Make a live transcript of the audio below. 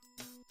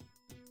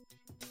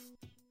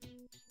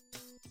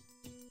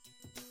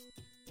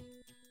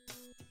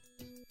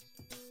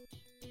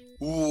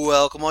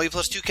Welcome, all you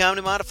Plus 2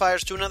 Comedy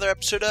modifiers, to another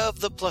episode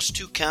of the Plus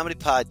 2 Comedy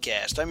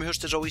Podcast. I'm your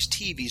host, as always,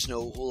 TV's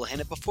Noah Houlihan.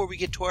 And before we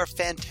get to our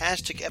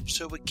fantastic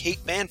episode with Kate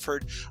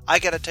Manford, I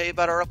gotta tell you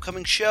about our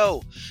upcoming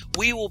show.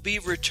 We will be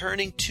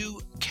returning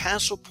to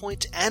Castle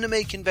Point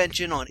Anime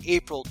Convention on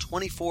April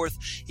 24th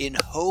in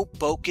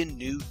Hoboken,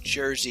 New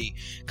Jersey.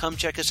 Come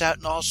check us out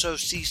and also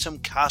see some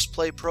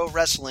cosplay pro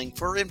wrestling.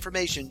 For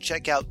information,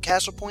 check out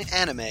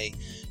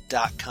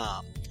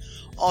castlepointanime.com.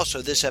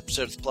 Also, this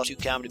episode of the Plus 2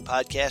 Comedy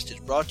Podcast is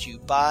brought to you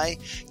by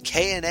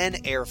K&N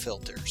Air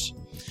Filters.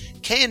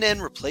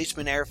 K&N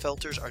replacement air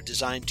filters are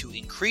designed to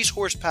increase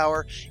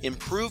horsepower,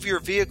 improve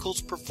your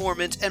vehicle's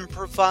performance, and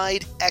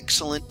provide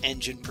excellent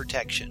engine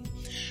protection.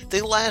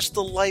 They last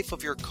the life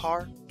of your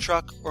car,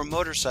 truck, or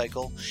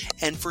motorcycle,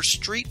 and for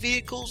street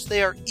vehicles,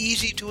 they are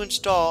easy to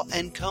install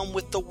and come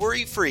with the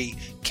worry-free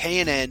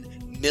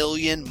K&N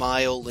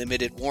million-mile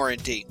limited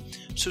warranty.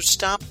 So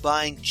stop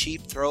buying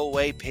cheap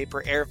throwaway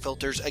paper air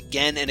filters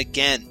again and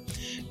again.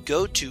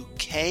 Go to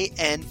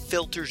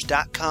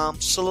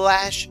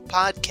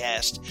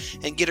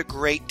knfilters.com/podcast and get a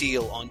great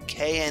deal on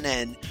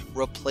K&N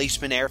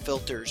replacement air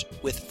filters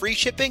with free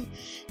shipping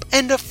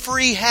and a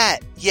free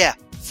hat. Yeah,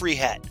 free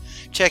hat.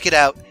 Check it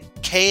out,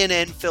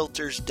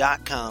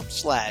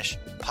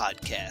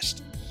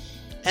 knfilters.com/podcast.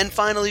 And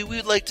finally, we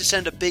would like to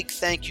send a big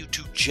thank you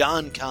to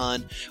John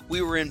Con.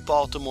 We were in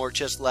Baltimore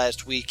just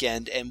last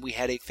weekend, and we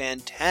had a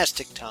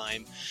fantastic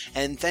time.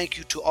 And thank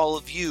you to all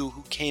of you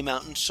who came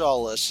out and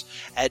saw us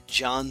at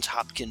Johns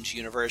Hopkins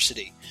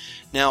University.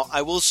 Now,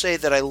 I will say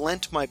that I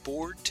lent my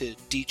board to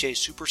DJ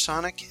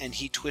Supersonic, and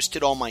he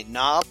twisted all my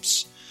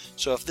knobs.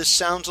 So if this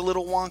sounds a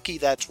little wonky,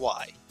 that's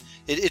why.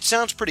 It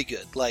sounds pretty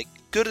good. Like,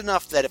 good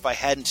enough that if I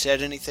hadn't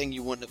said anything,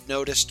 you wouldn't have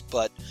noticed,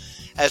 but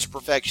as a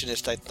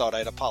perfectionist, I thought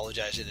I'd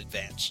apologize in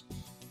advance.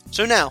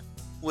 So now,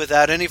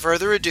 without any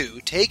further ado,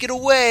 take it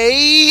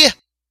away,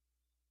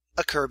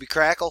 a Kirby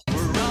Crackle. We're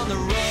on the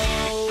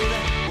road,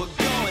 we're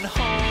going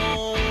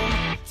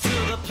home, to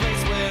the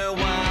place where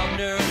wild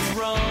nerds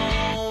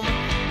roam,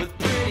 with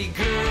pretty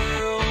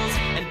girls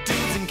and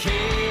dudes in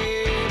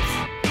capes,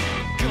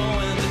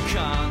 going to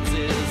cons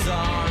is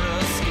our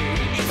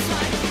escape. It's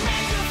like a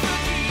mecca for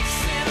geeks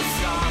in a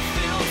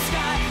star-filled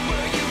sky,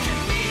 where you can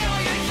meet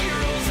all your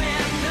heroes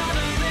and none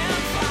of them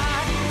fly.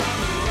 We're on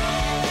the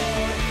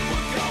road,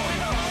 we're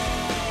going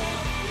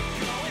home, we're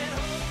going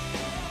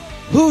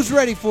home. Who's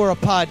ready for a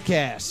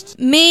podcast?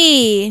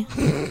 Me.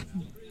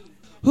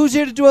 Who's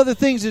here to do other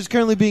things is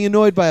currently being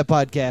annoyed by a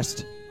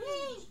podcast?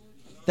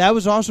 That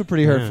was also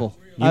pretty hurtful.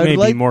 You may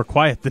be more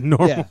quiet than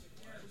normal. Yeah.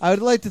 I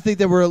would like to think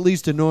that we're at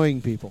least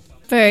annoying people.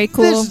 Very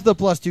cool. This is the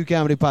Plus 2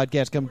 Comedy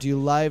Podcast coming to you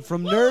live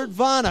from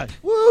Nerdvana.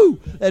 Woo!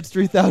 That's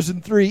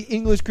 3003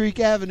 English Creek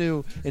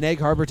Avenue in Egg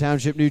Harbor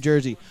Township, New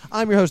Jersey.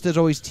 I'm your host, as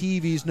always,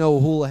 TV's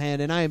Noah Houlihan,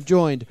 and I am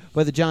joined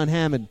by the John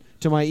Hammond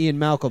to my Ian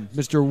Malcolm,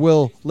 Mr.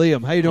 Will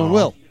Liam. How you doing,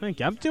 Will? Thank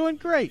you. I'm doing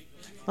great.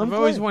 I'm I've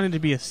always glad. wanted to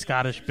be a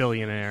Scottish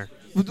billionaire.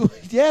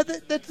 Yeah,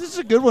 this is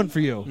a good one for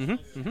you.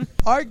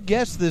 Our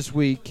guest this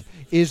week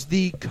is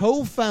the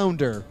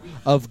co-founder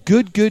of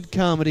Good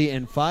Comedy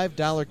and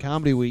 $5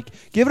 Comedy Week.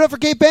 Give it up for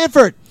Kate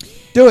Manford.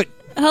 Do it.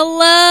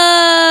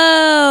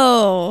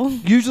 Hello.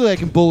 Usually I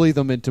can bully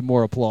them into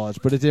more applause,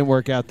 but it didn't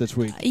work out this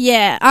week.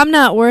 Yeah, I'm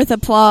not worth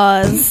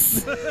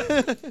applause.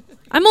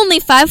 I'm only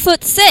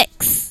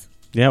 5'6".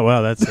 Yeah,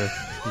 well, that's a...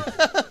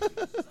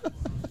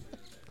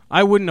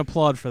 I wouldn't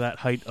applaud for that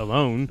height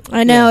alone.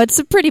 I know, it's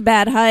a pretty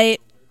bad height.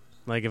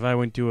 Like, if I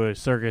went to a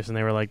circus and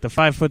they were like, the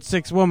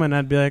 5'6" woman,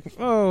 I'd be like,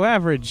 oh,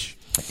 average.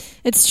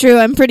 It's true,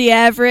 I'm pretty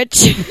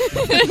average.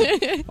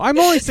 I'm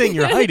only saying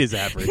your height is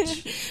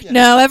average.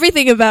 No,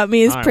 everything about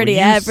me is All right, pretty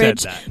well, you said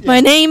average. that.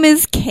 My name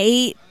is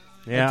Kate.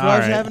 Yeah, That's all why I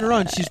was right. having her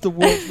on. She's the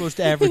world's most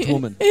average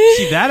woman.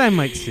 See, that I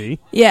might see.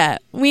 Yeah,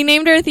 we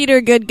named our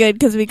theater Good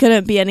because we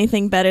couldn't be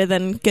anything better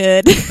than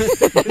good.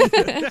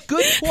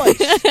 Good twice.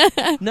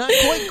 Not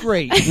quite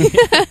great,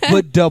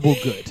 but double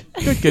good.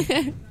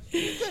 Good.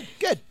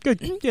 Good.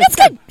 Good. Yeah, It's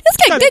good. It's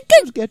good. Good.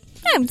 Good. Good.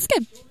 Yeah, it's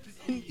good.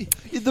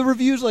 The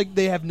reviews, like,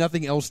 they have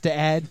nothing else to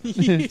add.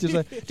 Just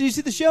like, did you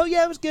see the show?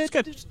 Yeah, it was good.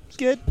 It's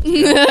good.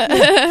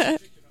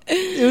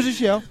 It was a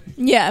show.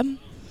 Yeah.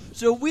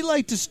 So we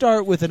like to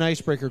start with an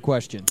icebreaker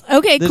question.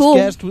 Okay, This cool.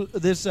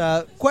 this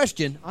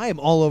question, I am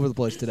all over the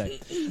place today.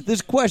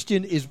 This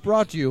question is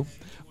brought to you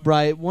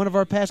by one of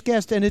our past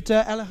guests, and it's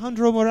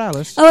Alejandro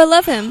Morales. Oh, I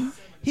love him.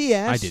 He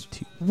asked, I did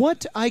too.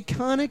 what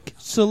iconic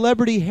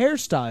celebrity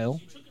hairstyle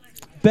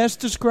best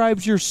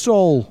describes your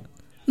soul?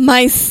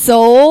 My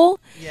soul?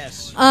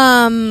 Yes.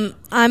 I'm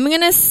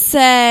gonna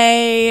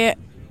say...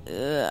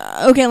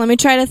 okay, let me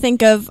try to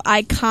think of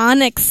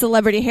iconic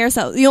celebrity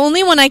hairstyle. The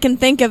only one I can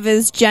think of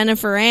is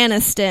Jennifer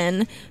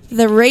Aniston,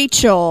 the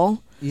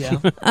Rachel. Yeah.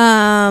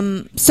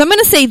 So I'm going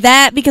to say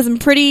that because I'm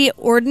pretty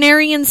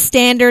ordinary and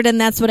standard, and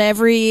that's what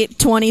every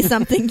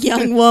 20-something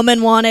young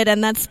woman wanted,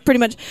 and that's pretty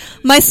much...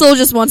 My soul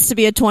just wants to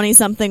be a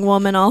 20-something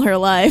woman all her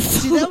life.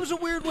 See, that was a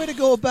weird way to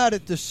go about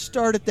it, to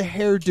start at the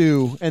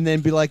hairdo and then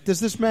be like, does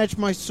this match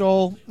my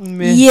soul?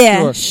 Meh,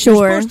 Yeah,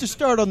 sure. You're supposed to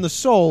start on the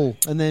soul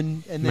and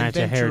then Match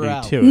a venture hairdo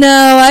out. to it. No,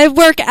 I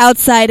work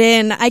outside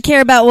in. I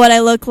care about what I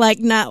look like,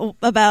 not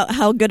about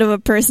how good of a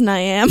person I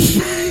am.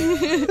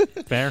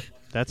 Fair.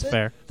 That's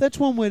fair. That's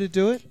one way to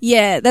do it.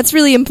 Yeah, that's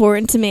really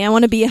important to me. I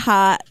want to be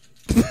hot.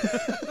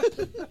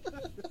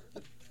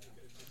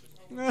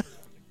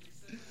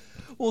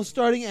 Well,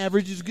 starting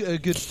average is a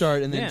good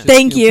start, and then Yeah. just,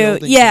 Thank you.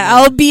 building Yeah, from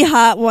there. I'll be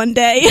hot one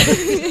day.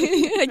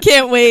 I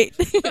can't wait.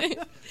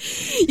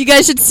 You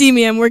guys should see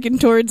me. I'm working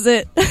towards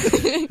it.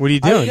 What are you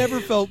I've doing? never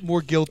felt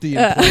more guilty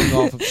in playing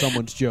off of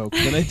someone's joke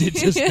than I did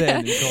just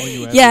then in calling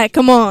you average. Yeah,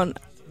 come on.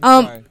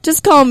 Sorry.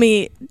 Just call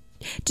me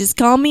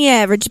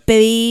average,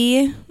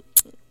 baby.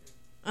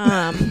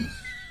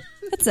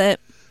 That's it.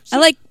 I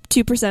like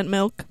 2%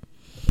 milk.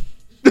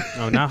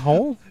 Oh, not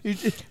whole?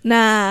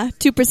 Nah,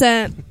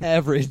 2%.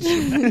 Average.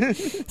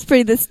 It's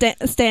pretty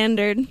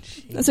standard.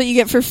 That's what you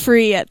get for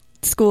free at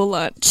school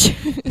lunch.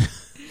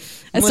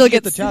 I Unless still you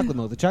get the chocolate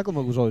milk. The chocolate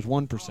milk was always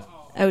 1%.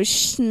 Oh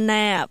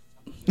snap!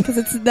 Because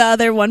it's the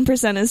other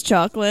 1% is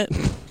chocolate.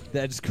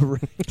 That is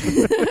correct.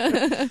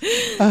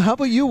 How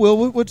about you,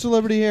 Will? What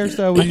celebrity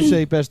hairstyle would you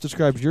say best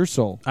describes your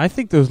soul? I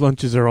think those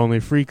lunches are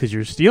only free because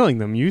you're stealing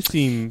them. You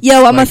seem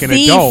Yo, I'm like a an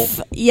thief. adult.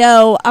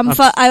 Yo,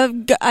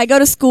 I go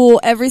to school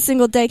every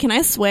single day. Can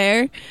I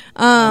swear?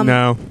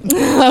 No.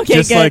 Okay,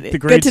 Just good. like the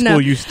Good grade to know.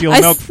 school you steal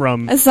I milk s-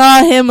 from. I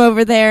saw him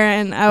over there,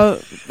 and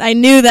I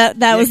knew that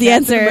was the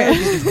Captain answer. America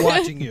is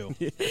watching you.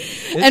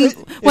 And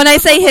when I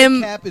say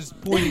him- Cap is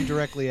pointing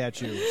directly at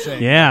you.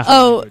 Saying Yeah.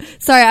 Oh,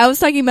 sorry. I was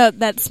talking about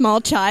that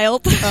small child.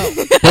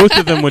 Both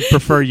of them would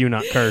prefer you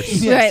not curse.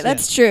 Yes, Right,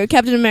 that's true.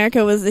 Captain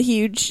America was a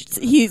huge.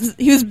 He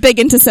was big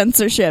into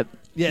censorship.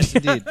 Yes,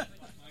 indeed.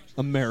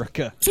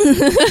 America.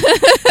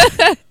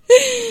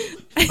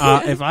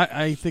 If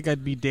I think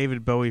I'd be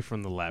David Bowie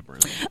from The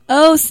Labyrinth.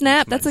 Oh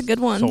snap! My That's a good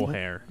one. Soul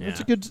hair. Yeah.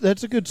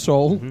 That's a good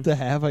soul to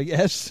have, I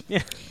guess.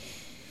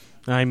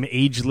 I'm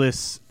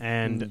ageless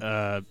and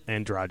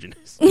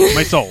androgynous.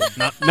 My soul,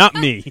 not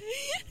me.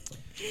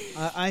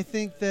 I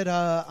think that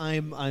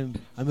I'm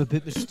a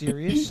bit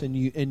mysterious and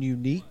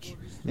unique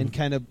and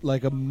kind of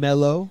like a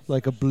mellow,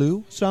 like a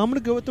blue. So I'm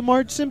going to go with the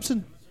Marge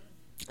Simpson.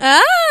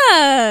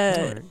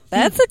 Ah,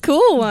 that's a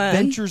cool one.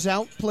 Ventures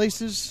out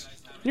places.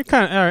 You're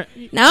kind of all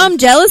right. Now I'm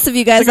jealous of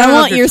you guys. It's like, I don't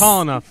know want if your you're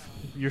tall enough.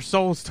 Your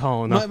soul's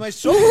tall enough. My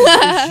soul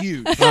is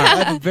huge. I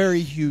have a very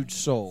huge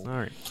soul. All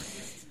right.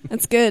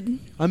 That's good.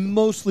 I'm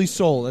mostly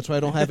soul. That's why I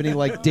don't have any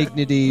like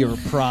dignity or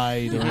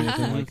pride or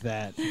anything like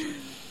that.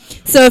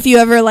 So if you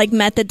ever like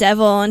met the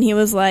devil and he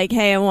was like,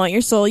 "Hey, I want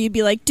your soul," you'd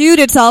be like, "Dude,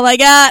 it's all I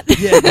got."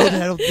 Yeah,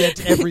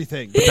 that's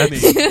everything. to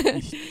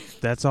me.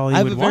 That's all I he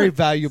have would a very want.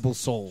 valuable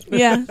soul.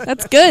 Yeah,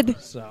 that's good.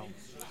 So,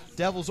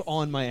 devil's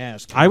on my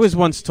ass. I was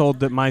once told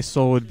that my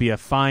soul would be a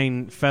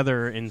fine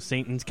feather in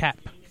Satan's cap.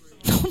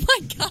 Oh my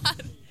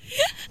god.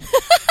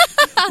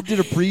 Did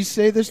a priest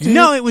say this to you?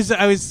 No, it was.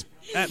 I was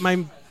at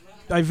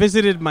I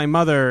visited my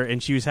mother,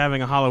 and she was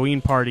having a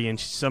Halloween party, and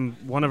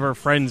one of her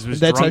friends was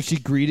That's drunk. how she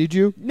greeted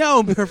you?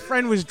 No, her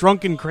friend was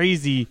drunk and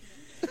crazy,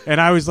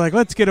 and I was like,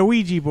 "Let's get a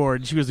Ouija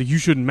board." And she was like, "You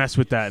shouldn't mess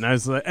with that." And I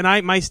was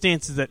like, my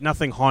stance is that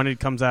nothing haunted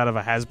comes out of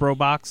a Hasbro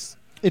box.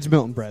 It's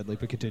Milton Bradley,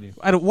 but continue.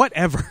 I don't.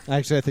 Whatever.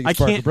 Actually, I think I it's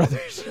Parker can't-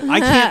 Brothers. I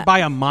can't buy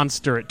a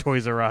monster at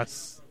Toys R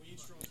Us.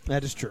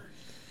 That is true.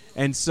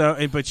 And so,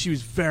 but she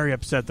was very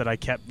upset that I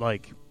kept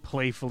like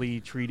playfully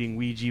treating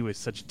Ouija with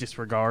such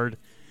disregard.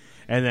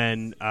 And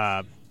then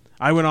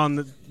I went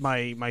on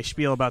my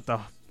spiel about the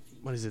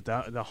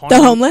The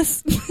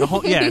homeless.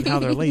 yeah, and how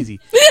they're lazy.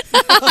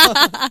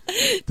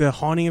 The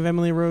haunting of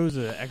Emily Rose,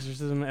 the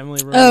exorcism of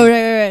Emily Rose. Oh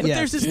right. But Yeah.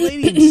 there's this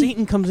lady, and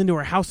Satan comes into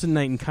her house at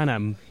night and kind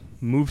of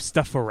moves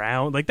stuff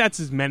around. Like that's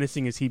as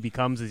menacing as he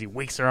becomes as he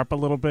wakes her up a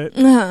little bit.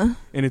 Uh-huh.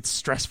 And it's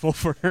stressful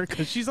for her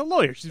because she's a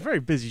lawyer. She's very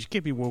busy. She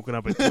can't be woken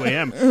up at 2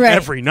 a.m. Right.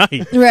 every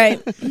night.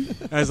 Right.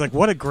 I was like,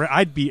 what a great...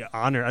 I'd be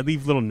honored. I'd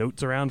leave little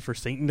notes around for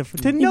Satan to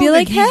You'd know be that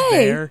like, he's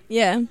 "Hey." there.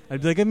 Yeah.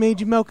 I'd be like, I made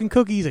you milk and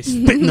cookies. I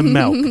spit in the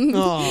milk. And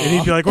Oh.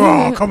 he'd be like,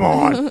 oh, come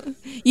on.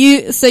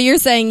 So you're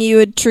saying you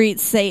would treat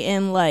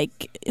Satan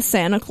like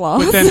Santa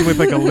Claus? But then with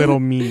like a little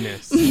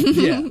meanness.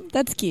 Yeah.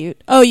 That's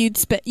cute. Oh, you'd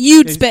spit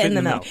in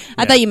the milk.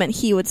 I yeah. thought you meant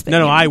he would spit. No,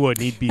 in your I milk.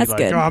 wouldn't. He'd be That's like,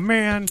 good. oh,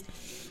 man.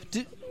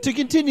 To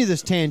continue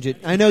this tangent,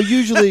 I know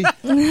usually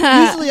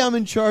I'm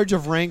in charge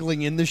of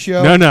wrangling in the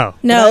show. No. But I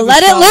No, have a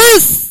let it solid-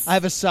 loose. I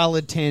have a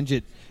solid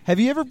tangent. Have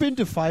you ever been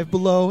to Five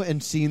Below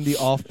and seen the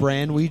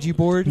off-brand Ouija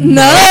board?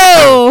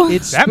 No.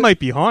 It's That might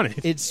be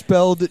haunted. it's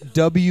spelled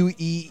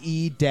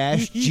WEE-G.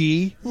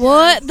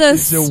 What the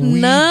It's a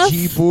snuff?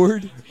 Ouija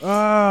board.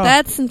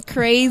 That's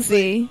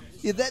crazy.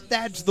 Yeah,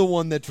 that's the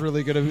one that's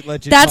really gonna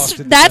let you. talk to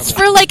the That's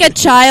devil. for like a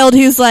child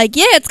who's like,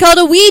 yeah, it's called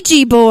a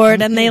Ouija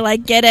board, and they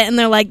like get it, and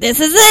they're like,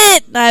 this is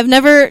it. I've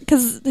never,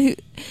 because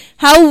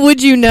How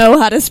would you know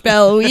how to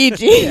spell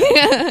Ouija?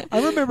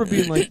 I remember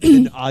being like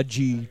an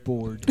Aji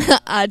board.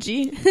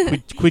 Aji.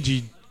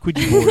 Quidgy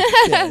board.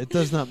 Yeah, it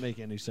does not make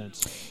any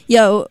sense.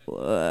 Yo,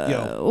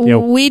 Yo.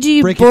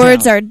 Ouija Break it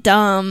boards down. are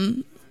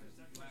dumb.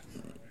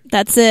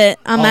 That's it.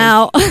 I'm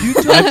out. You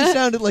totally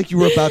sounded like you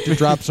were about to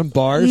drop some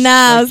bars. Nah,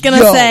 I Like, was gonna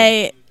yo.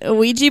 say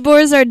Ouija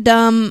boards are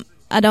dumb.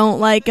 I don't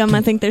like them.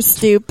 I think they're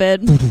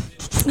stupid.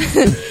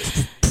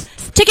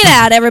 Check it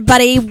out,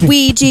 everybody.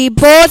 Ouija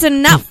boards are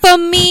not for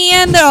me,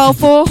 and they're all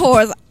for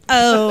whores.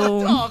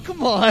 Oh, Oh,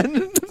 come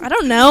on. I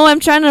don't know. I'm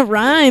trying to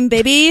rhyme,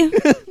 baby.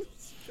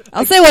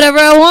 I'll say whatever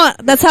I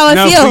want. That's how I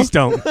No, feel. please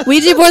don't.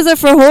 Ouija boards are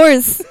for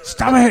whores.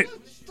 Stop it.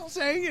 Still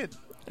saying it.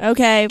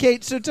 Okay.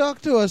 Kate, so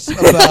talk to us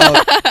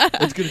about...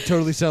 It's going to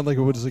totally sound like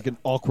it was like an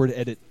awkward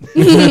edit.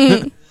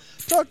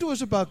 Talk to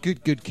us about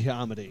good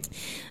comedy.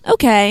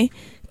 Okay.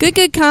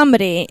 Good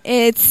comedy.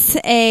 It's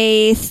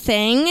a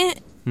thing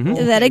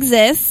that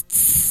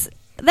exists.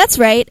 That's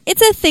right.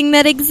 It's a thing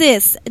that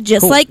exists,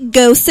 just Cool. like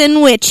ghosts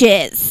and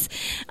witches.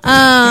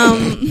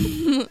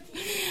 Good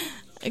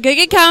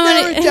comedy.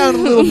 Narrow it down a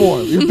little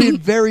more. You're being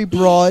very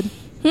broad.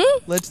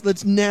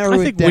 Let's narrow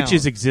I it think down.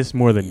 witches exist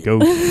more than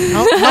ghosts.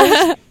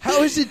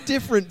 How is it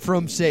different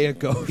from, say, a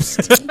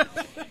ghost?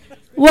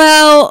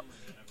 Well,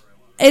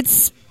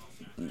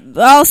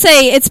 I'll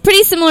say it's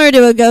pretty similar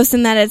to a ghost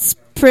in that it's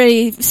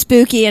pretty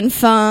spooky and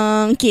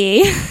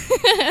funky.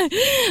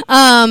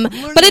 I'm but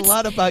learning it's a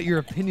lot about your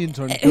opinions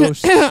on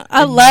ghosts. I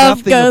and love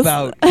nothing ghosts.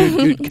 about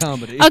good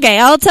comedy. Okay,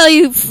 I'll tell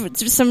you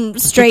some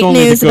straight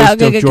Only news the ghost about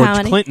good of George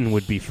comedy. Clinton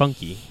would be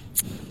funky.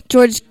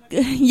 George,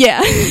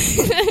 yeah.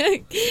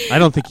 I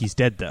don't think he's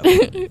dead though.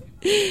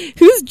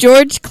 Who's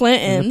George In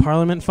Clinton? the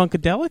Parliament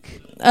Funkadelic?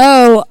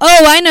 Oh,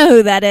 I know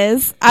who that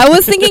is. I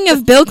was thinking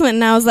of Bill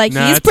Clinton. I was like,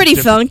 Nah, he's that's pretty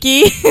different.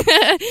 funky.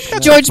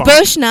 George funk.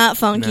 Bush, not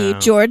funky. No.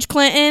 George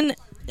Clinton,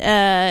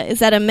 is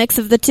that a mix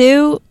of the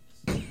two?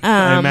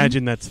 I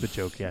imagine that's the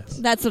joke, yes.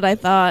 That's what I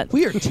thought.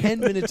 We are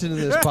 10 minutes into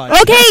this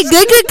podcast. Okay,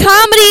 good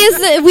comedy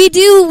is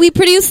we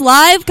produce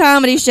live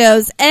comedy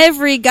shows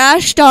every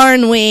gosh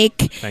darn week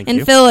Thank in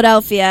you.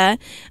 Philadelphia,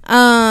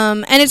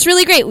 and it's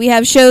really great. We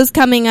have shows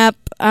coming up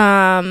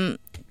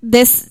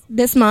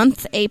this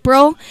month,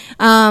 April,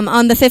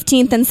 on the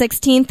 15th and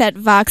 16th at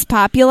Vox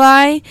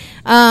Populi,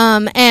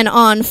 and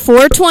on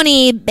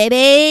 420,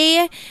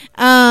 baby,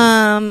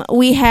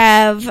 we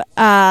have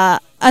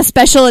a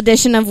special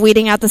edition of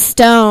Weeding Out the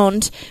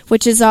Stoned,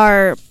 which is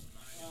our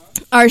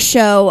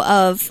show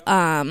of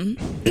Let me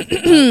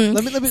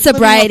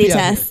sobriety help you out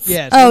here. tests.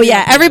 Yes, Oh let me yeah,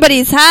 help you out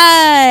everybody's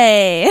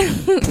high.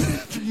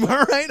 here.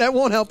 All right, I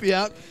won't help you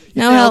out.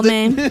 You No, help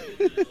nailed me. it.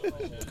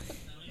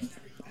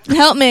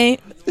 Help me.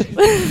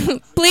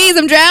 Please,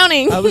 I'm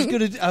drowning. I was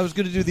gonna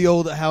do the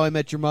old How I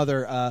Met Your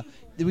Mother.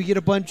 We get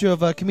a bunch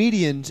of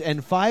comedians,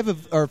 and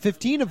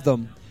 15 of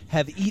them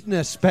have eaten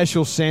a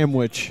special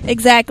sandwich,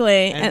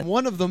 Exactly. and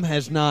one of them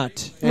has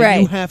not. And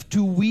Right. you have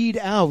to weed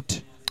out.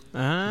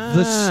 Ah.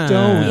 The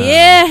stone.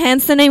 Yeah,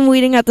 hence the name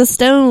Weeding Out the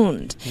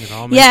Stoned. It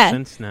all makes Yeah.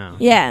 sense now.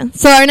 Yeah.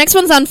 So our next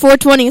one's on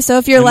 420. So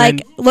if you're And like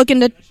then looking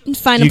to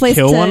find Do a you place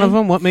kill to one of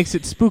them? What makes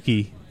it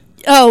spooky?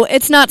 Oh,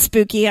 it's not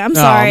spooky. I'm Oh,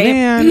 sorry.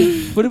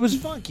 man. But it was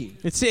funky.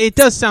 It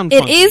does sound It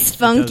funky. is does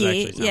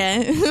funky. actually sound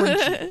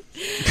Yeah.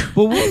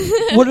 But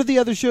what are the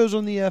other shows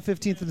on the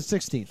 15th and the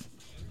 16th?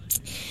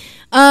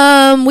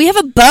 We have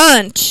a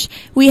bunch.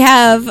 We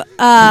have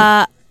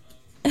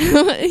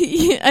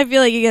I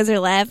feel like you guys are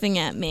laughing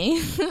at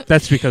me.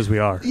 That's because we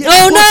are.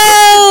 Oh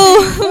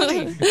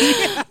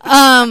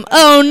no!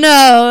 Oh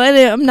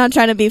no! I'm not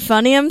trying to be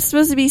funny. I'm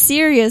supposed to be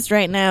serious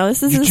right now.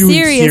 This is You're the doing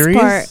serious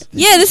serious? part.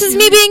 Yeah, this is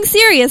me being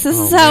serious. This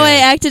is Oh, how I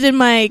man. acted in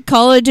my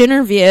college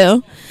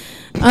interview.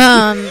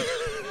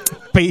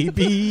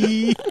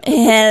 Baby.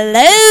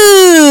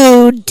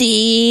 Hello,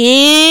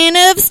 Dean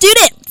of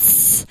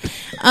Students.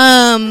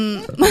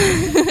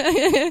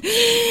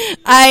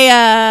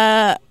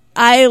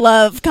 I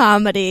love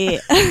comedy,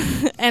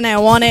 and I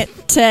want it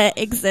to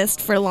exist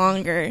for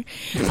longer.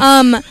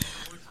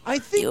 I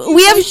think We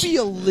we have might be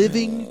a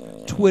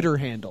living Twitter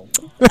handle.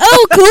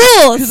 Oh,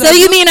 cool! 'Cause So I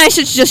you look- mean I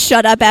should just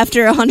shut up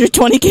after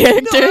 120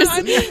 characters? No,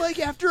 I mean like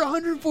after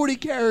 140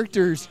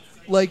 characters,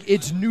 like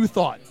it's new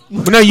thought.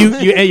 Well, no,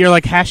 you're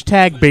like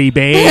hashtag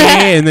baby,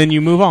 and then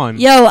you move on.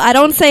 Yo, I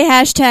don't say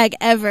hashtag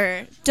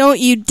ever. Don't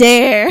you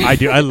dare. I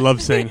do. I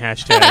love saying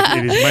hashtag.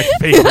 It is my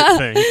favorite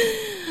thing.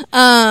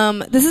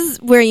 This is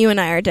where you and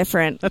I are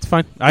different. That's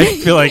fine. I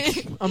feel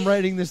like I'm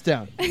writing this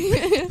down.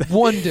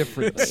 One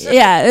difference.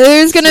 Yeah,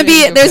 there's gonna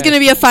Saying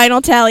be a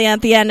final tally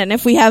at the end, and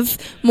if we have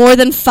more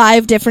than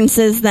 5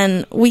 differences,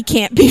 then we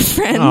can't be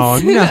friends. oh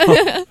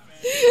no,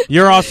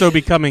 you're also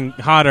becoming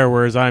hotter,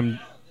 whereas I'm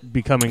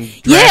becoming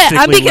Yeah,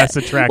 drastically less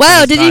attractive.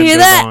 Wow, as did you time hear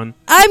goes that? on.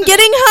 I'm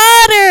getting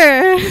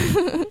hotter.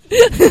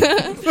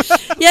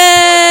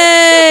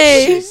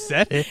 Yay! She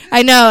said it.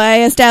 I know,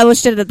 I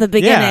established it at the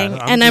beginning,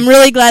 I'm and I'm just-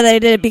 really glad that I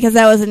did it because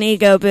that was an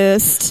ego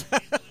boost.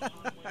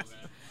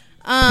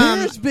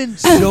 There's been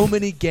so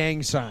many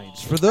gang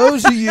signs. For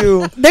those of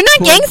you, They're not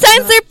who gang are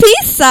signs, they're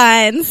peace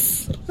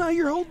signs. No,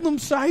 you're holding them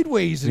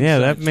sideways. And Yeah,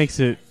 such. that makes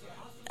it.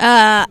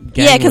 Yeah,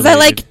 because I Gang-related.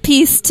 like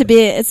peace to be.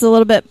 It's a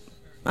little bit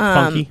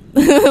Funky. a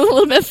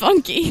little bit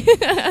funky.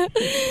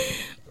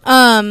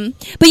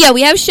 But yeah,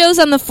 we have shows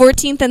on the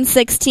 14th and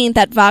 16th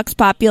at Vox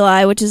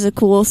Populi, which is a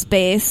cool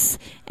space.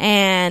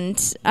 And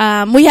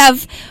we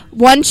have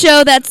one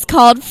show that's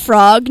called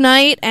Frog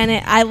Night, and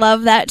I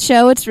love that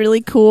show. It's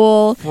really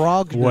cool.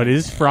 Frog. What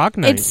is Frog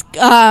Night? It's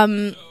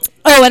and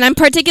I'm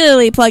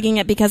particularly plugging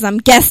it because I'm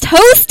guest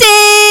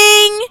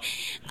hosting.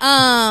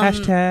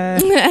 Hashtag.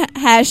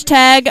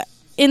 Hashtag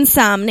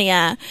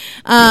insomnia.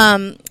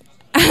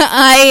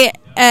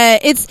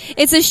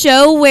 It's a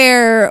show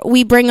where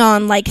we bring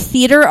on like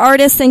theater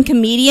artists and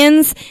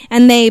comedians,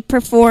 and they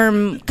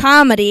perform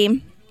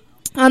comedy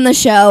on the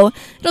show.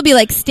 It'll be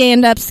like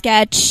stand-up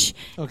sketch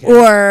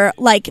or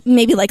like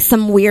maybe like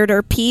some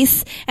weirder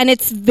piece, and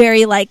it's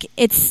very like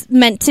it's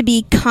meant to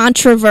be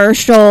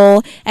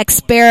controversial,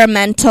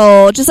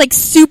 experimental, just like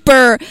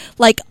super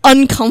like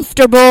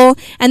uncomfortable,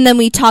 and then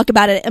we talk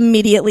about it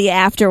immediately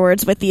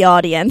afterwards with the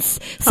audience.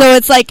 So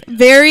it's like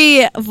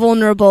very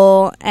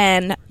vulnerable,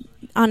 and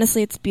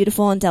honestly it's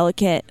beautiful and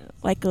delicate,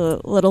 like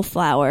a little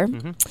flower.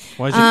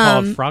 Why is it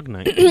called Frog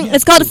Night?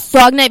 It's called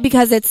Frog Night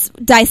because it's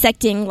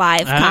dissecting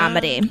live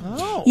comedy.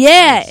 Oh,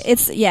 Yeah, nice.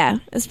 it's pretty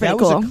That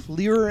cool. was a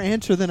clearer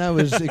answer than I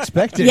was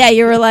expecting. Yeah,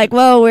 you were like,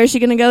 "Whoa, where's she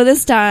gonna go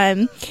this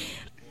time?"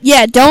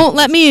 Yeah, don't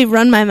let me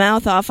run my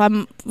mouth off.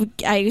 I'm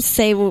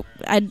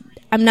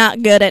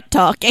not good at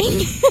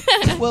talking.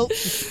 Well,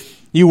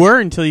 You were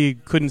until you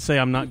couldn't say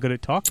I'm not good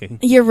at talking.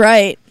 You're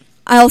right.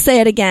 I'll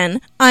say it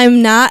again.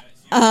 I'm not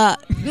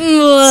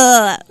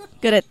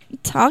good at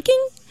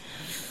talking.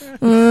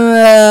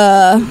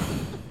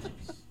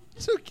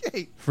 it's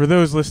okay. For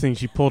those listening,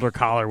 she pulled her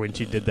collar when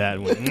she did that.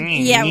 And went,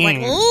 Yeah, I was like,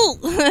 ooh.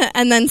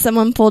 And then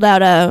someone pulled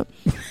out a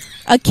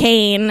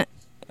cane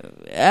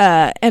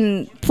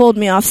and pulled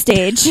me off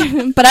stage.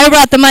 But I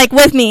brought the mic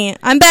with me.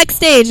 I'm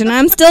backstage and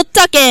I'm still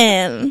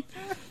talking.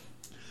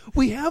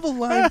 We have a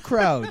live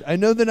crowd. I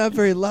know they're not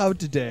very loud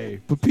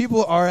today, but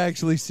people are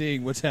actually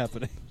seeing what's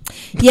happening.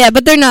 Yeah,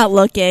 but they're not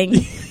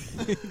looking.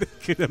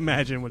 could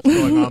imagine what's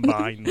going on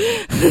behind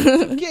me.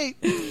 Okay.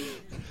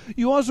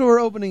 You also are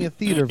opening a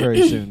theater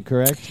very soon,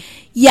 correct?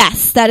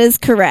 Yes, that is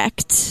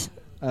correct.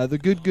 The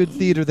Good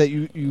Theater that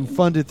you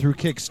funded through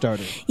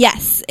Kickstarter.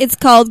 Yes, it's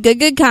called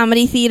Good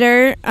Comedy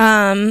Theater.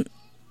 And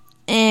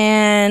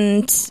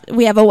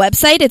we have a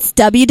website. It's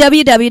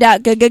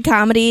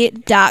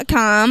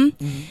www.goodgoodcomedy.com.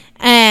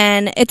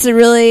 And it's a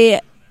really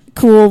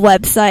cool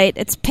website.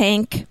 It's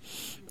pink.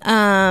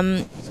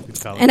 And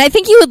I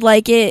think you would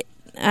like it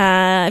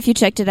if you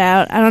checked it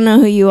out. I don't know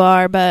who you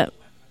are, but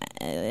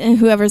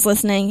whoever's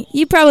listening,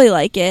 you probably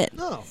like it.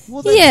 Oh,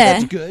 well, Yeah.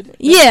 that's good.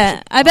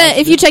 Yeah, I bet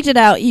if you checked it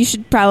out, you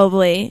should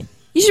probably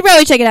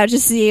check it out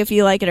just to see if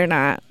you like it or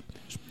not.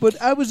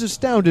 But I was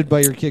astounded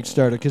by your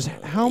Kickstarter because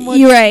how much?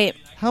 You're right.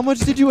 How much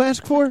did you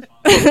ask for?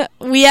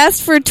 We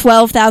asked for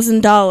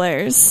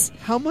 $12,000.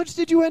 How much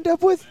did you end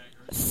up with?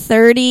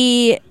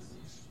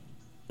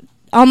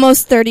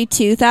 Almost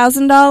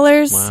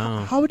 $32,000.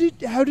 Wow. How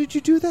did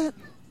you do that?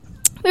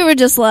 We were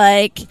just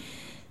like,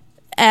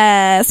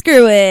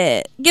 screw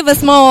it, give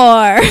us more.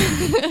 All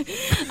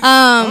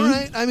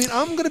right. I mean,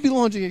 I'm going to be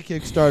launching a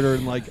Kickstarter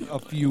in like a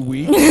few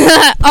weeks.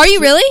 Are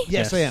you really?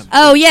 Yes, I am.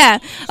 Oh yeah.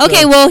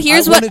 Okay. So, Well,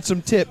 here's I what wanted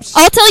some tips.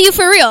 I'll tell you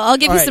for real. I'll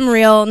give All you right. some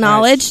real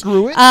knowledge.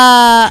 Screw it.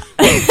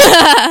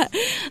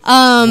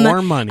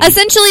 More money.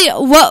 Essentially,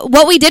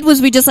 what we did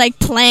was we just like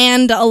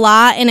planned a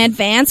lot in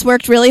advance,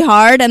 worked really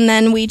hard, and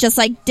then we just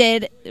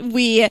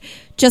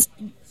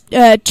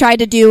tried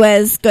to do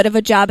as good of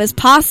a job as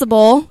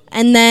possible.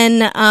 And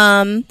then,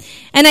 and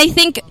I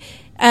think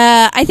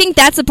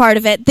that's a part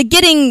of it. The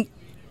getting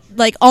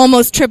like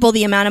almost triple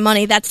the amount of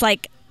money, that's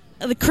like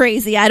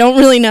crazy. I don't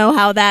really know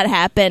how that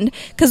happened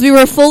because we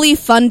were fully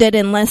funded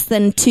in less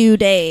than 2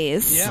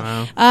 days.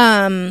 Yeah.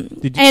 Wow.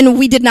 And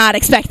we did not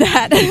expect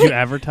that. Did you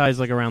advertise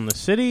like around the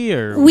city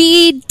or?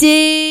 We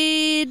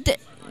did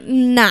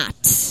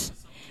not.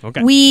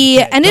 Okay. We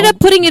ended up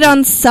putting it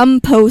on some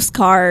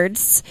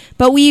postcards,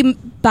 but we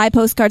buy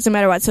postcards no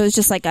matter what, so it was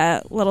just like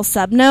a little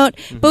sub note.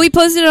 But we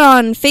posted it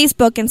on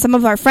Facebook, and some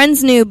of our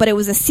friends knew, but it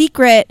was a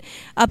secret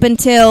up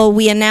until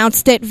we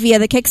announced it via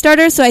the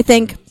Kickstarter, so I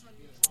think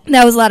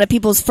that was a lot of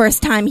people's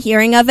first time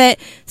hearing of it,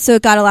 so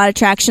it got a lot of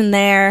traction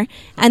there.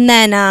 And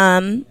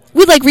then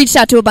we reached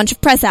out to a bunch of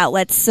press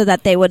outlets so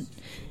that they would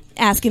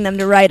asking them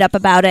to write up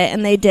about it,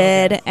 and they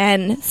did. Okay.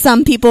 And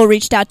some people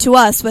reached out to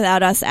us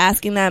without us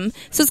asking them.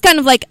 So it's kind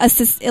of like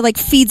it like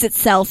feeds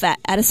itself at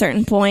a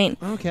certain point,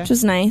 which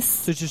was nice.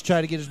 So just try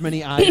to get as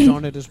many eyes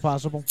on it as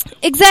possible.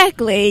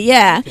 Exactly,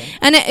 yeah. Okay.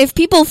 And if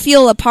people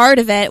feel a part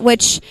of it,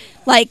 which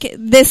like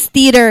this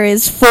theater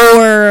is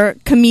for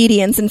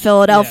comedians in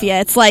Philadelphia,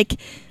 it's like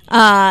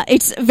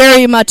it's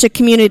very much a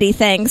community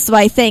thing. So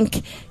I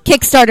think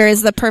Kickstarter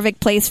is the perfect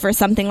place for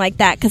something like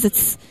that because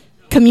it's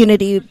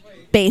community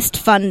based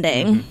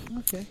funding.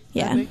 Okay.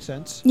 Yeah. That makes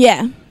sense.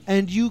 Yeah.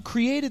 And you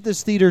created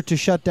this theater to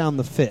shut down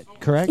the Fit,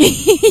 correct?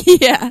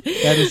 Yeah.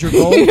 That is your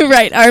goal?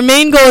 Right. Our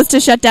main goal is to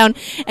shut down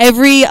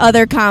every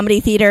other comedy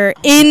theater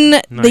in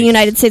Nice. the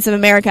United States of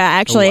America,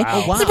 actually. Oh,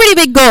 wow. Wow. It's a pretty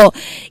big goal.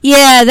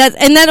 Yeah,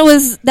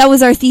 that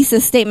was our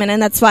thesis statement,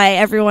 and that's why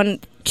everyone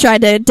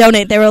tried to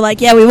donate. They were like,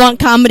 "Yeah, we want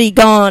comedy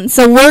gone.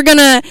 So we're going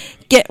to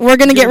get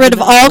rid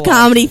of all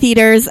comedy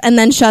theaters and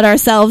then shut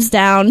ourselves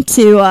down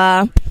to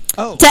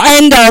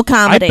end all I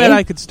comedy." bet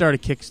I could start a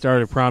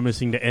Kickstarter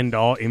promising to end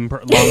all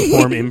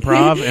long-form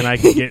improv, and I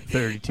could get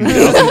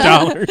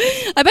 $32,000.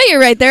 I bet you're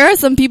right. There are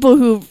some people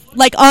who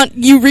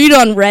you read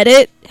on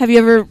Reddit. Have you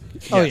ever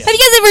Oh, yeah. Have you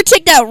guys ever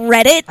checked out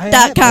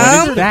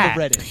Reddit.com? What is that?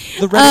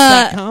 The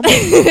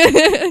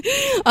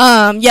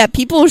Reddit.com? Yeah,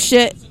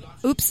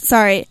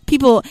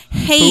 people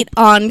hate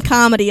on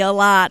comedy a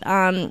lot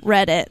on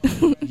Reddit.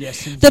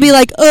 Yes, indeed. They'll be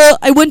like,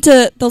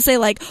 they'll say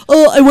like,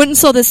 I went and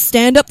saw this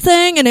stand-up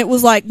thing and it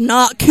was like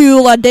not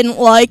cool, I didn't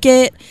like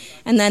it.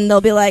 And then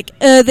they'll be like,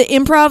 the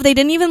improv, they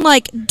didn't even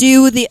like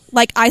do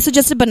I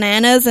suggested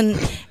bananas and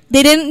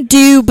they didn't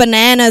do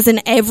bananas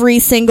in every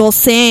single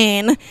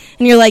scene. And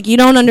you're like, you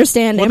don't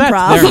understand Well,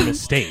 improv. that's their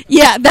mistake.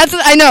 Yeah,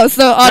 I know.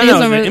 So audience No,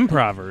 members. the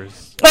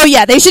improvers. Oh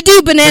yeah, they should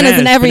do bananas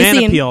in every banana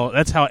scene. peel,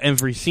 that's how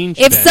every scene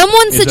should If end,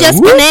 someone is a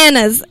suggests whoop.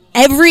 bananas,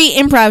 every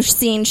improv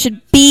scene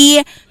should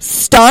be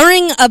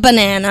starring a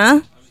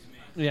banana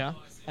Yeah,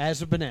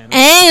 as a banana.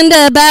 and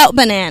about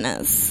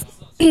bananas.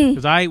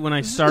 Because when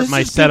I start This my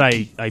is set,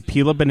 good. I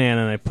peel a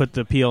banana and I put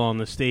the peel on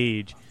the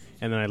stage,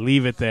 and then I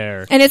leave it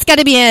there. And it's got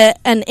to be an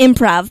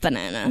improv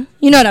banana.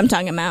 You know what I'm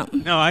talking about.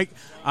 No,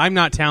 I'm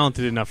not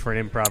talented enough for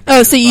an improv. Oh,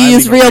 banana, so you I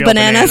use leave a real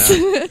bananas.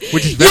 banana,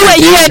 which is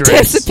very you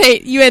dangerous.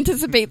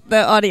 anticipate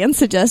the audience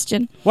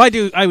suggestion. Well,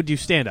 I would do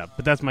stand up,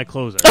 but that's my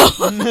closer.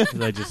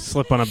 'Cause I just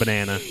slip on a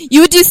banana.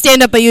 You would do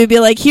stand up, but you would be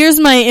like, "Here's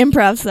my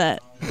improv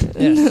set."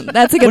 Yes.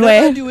 That's a good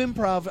Whenever I way. do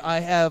improv, I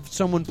have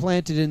someone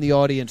planted in the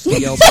audience to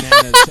yell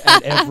bananas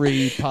at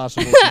every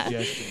possible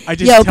suggestion. I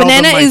just Yo, tell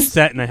banana them my is-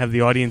 set, and I have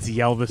the audience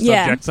yell the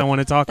Yeah. subjects I want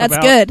to talk That's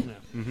about. good.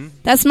 Yeah. Mhm.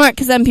 That's smart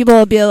because then people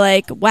will be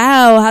like,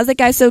 "Wow, how's that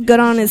guy so good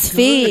on his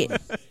feet?"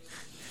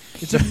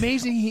 It's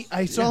amazing.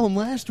 I saw him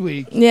last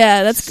week.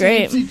 Yeah, that's Same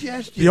great.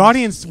 suggestions. The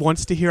audience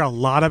wants to hear a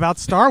lot about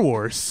Star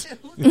Wars.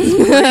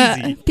 It's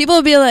crazy. People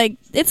will be like,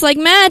 "It's like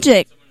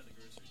magic."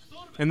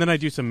 And then I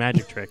do some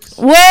magic tricks.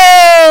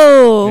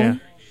 Whoa, Yeah.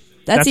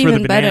 that's where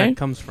even the banana better.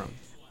 comes from.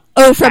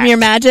 Oh, from your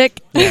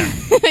magic, Yeah.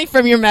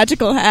 from your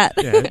magical hat.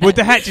 Yeah. But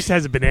the hat just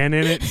has a banana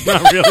in it. It's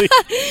not really.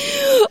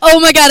 Oh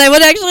my god, I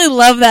would actually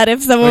love that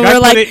if someone Like, I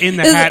were put like, it in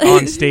the is- hat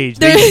on stage.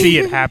 They see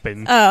it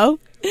happen. Oh.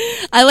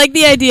 I like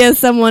the idea of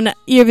someone,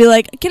 you'd be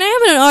like, "Can I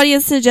have an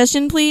audience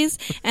suggestion, please?"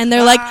 And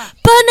they're like,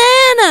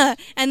 "Banana!"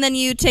 And then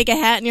you take a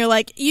hat and you're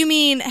like, "You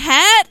mean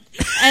hat?"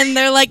 And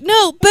they're like,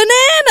 "No,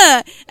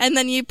 banana!" And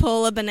then you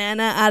pull a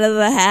banana out of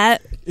the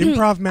hat.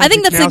 Improv magic I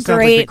think that's now a sounds like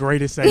great- the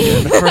greatest idea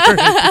I've ever heard.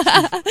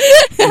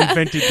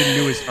 Invented the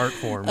newest art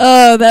form.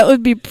 Oh, that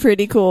would be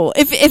pretty cool.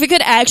 If it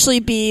could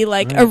actually be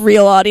like a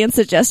real audience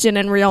suggestion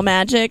and real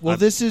magic. Well,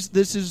 this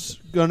is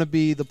going to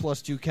be the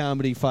 +2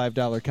 comedy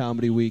 $5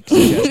 comedy week.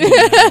 Suggestion.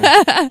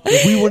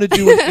 If we want to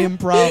do an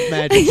improv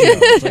magic show,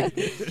 it's like,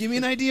 give me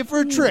an idea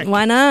for a trick.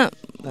 Why not?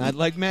 I'd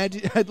like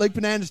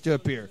bananas to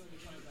appear.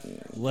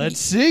 Let's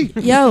see.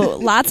 Yo,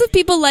 lots of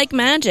people like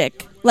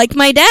magic. Like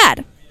my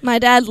dad. My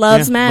dad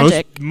loves Yeah,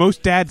 magic.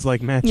 Most dads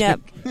like magic. Yep.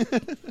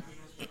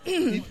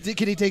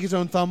 Can he take his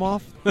own thumb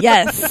off?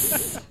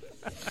 Yes.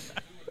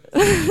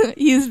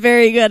 He's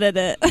very good at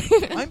it.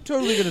 I'm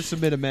totally going to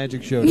submit a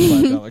magic show to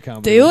 $5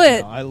 comedy. Do Week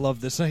it. now. I love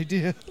this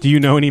idea. Do you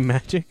know any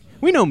magic?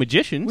 We know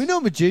magicians. We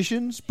know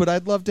magicians, but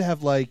I'd love to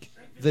have like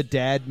the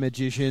dad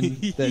magician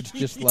that's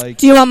just like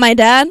Do you want my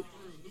dad?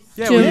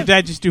 Yeah, Sure. will your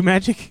dad just do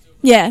magic?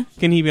 Yeah.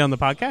 Can he be on the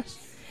podcast?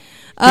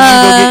 Can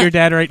you go get your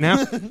dad right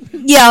now?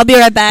 Yeah, I'll be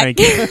right back. Thank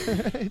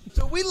you.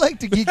 So we like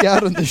to geek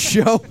out on the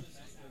show.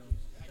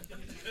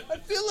 I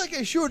feel like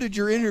I shorted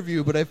your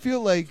interview, but I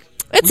feel like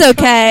It's we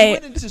okay.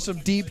 went into some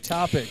deep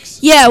topics.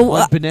 Yeah,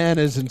 on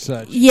bananas and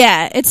such.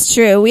 yeah, it's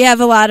true. We have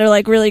a lot of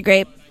like really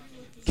great.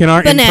 Can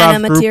our Banana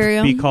improv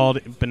material. group be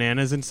called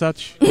Bananas and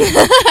Such?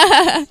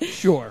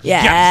 Sure.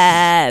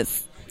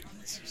 Yes.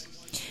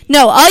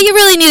 No, all you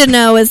really need to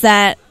know is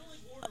that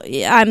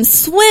I'm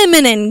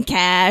swimming in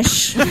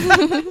cash.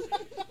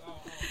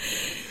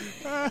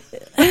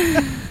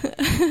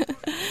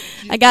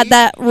 I got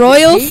that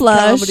royal Hate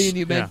flush. comedy and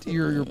you meant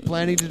you're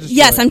planning to destroy.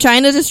 Yes, I'm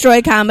trying to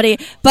destroy comedy,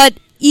 but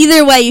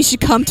either way, you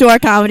should come to our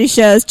comedy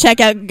shows. Check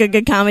out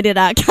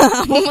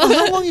goodgoodcomedy.com.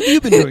 How long have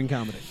you been doing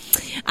comedy?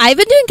 I've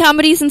been doing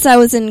comedy since I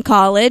was in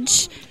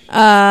college. We're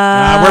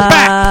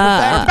back.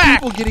 Back back.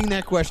 people getting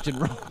that question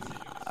wrong.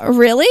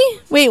 Really?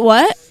 Wait,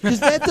 what? Because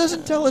that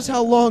doesn't tell us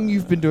how long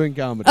you've been doing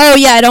comedy. Oh,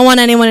 yeah, I don't want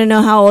anyone to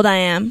know how old I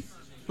am.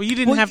 Well, you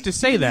didn't have to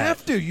say you that. didn't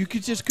have to. You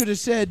could have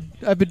said,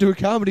 I've been doing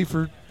comedy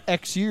for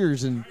X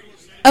years. And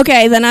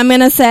Okay, then I'm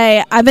going to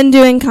say I've been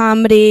doing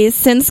comedy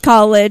since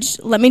college.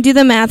 Let me do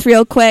the math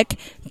real quick.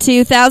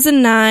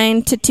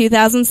 2009 to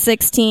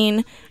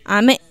 2016.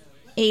 I'm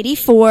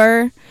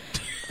 84.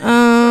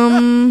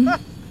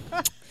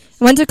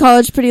 Went to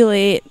college pretty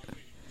late.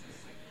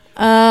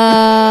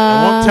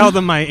 I won't tell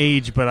them my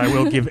age, but I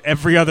will give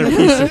every other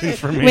piece of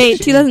information. Wait,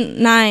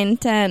 2009,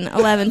 10,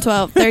 11,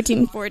 12,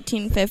 13,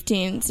 14,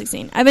 15,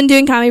 16. I've been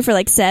doing comedy for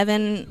like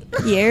 7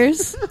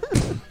 years.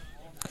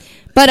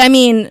 But I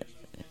mean,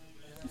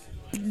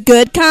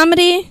 good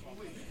comedy?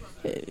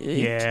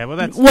 Yeah, well,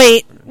 that's...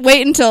 Wait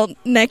until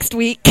next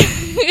week.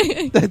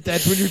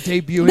 That's when you're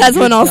debuting. That's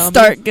when good I'll comedy?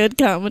 start good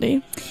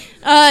comedy.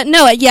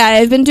 No, yeah,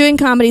 I've been doing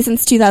comedy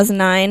since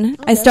 2009.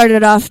 I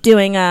started off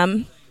doing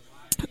a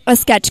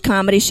sketch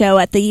comedy show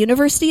at the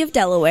University of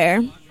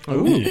Delaware.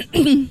 Ooh.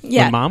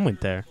 Yeah. My mom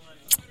went there.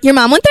 Your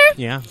mom went there?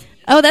 Yeah.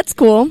 Oh, that's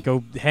cool.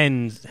 Go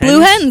hens. Blue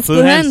hens.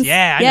 Blue hens.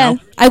 Yeah, I know.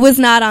 I was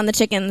not on the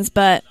chickens,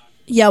 but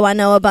I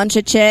know a bunch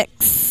of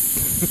chicks.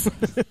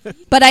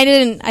 But I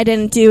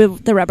didn't do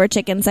the rubber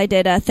chickens. I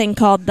did a thing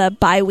called the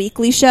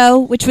Bi-Weekly Show,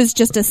 which was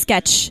just a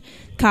sketch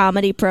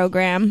comedy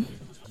program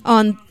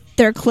on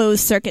their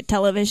closed circuit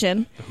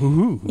television.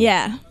 Ooh.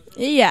 Yeah.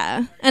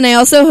 Yeah. And I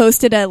also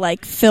hosted a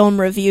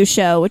film review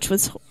show, which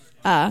was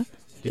bad.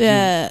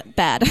 Did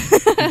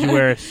you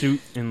wear a suit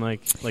in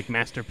like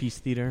Masterpiece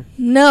Theater?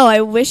 No,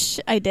 I wish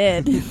I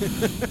did.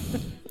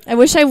 I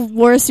wish I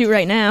wore a suit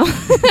right now.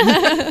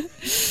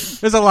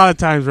 There's a lot of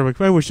times where I'm like,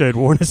 I wish I had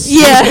worn a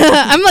suit.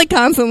 Yeah, I'm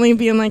constantly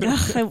being like, I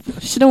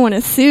should have worn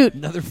a suit.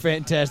 Another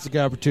fantastic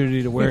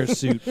opportunity to wear a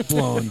suit.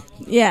 Blown.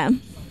 Yeah.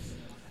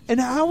 And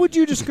how would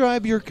you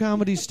describe your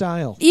comedy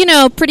style?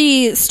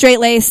 Pretty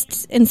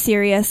straight-laced and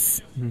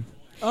serious.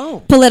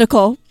 Oh.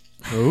 Political.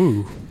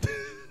 Ooh.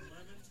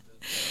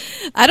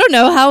 I don't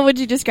know. How would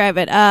you describe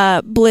it?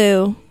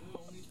 Blue.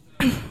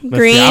 That's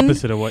Green. the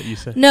opposite of what you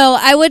said. No,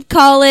 I would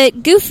call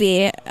it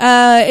goofy.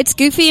 It's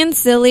goofy and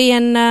silly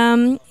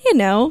and,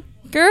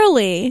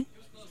 girly.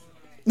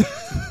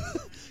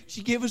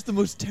 She gave us the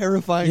most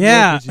terrifying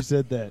Yeah. look when she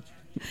said that.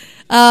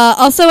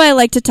 Also, I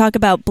like to talk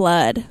about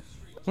blood.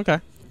 Okay.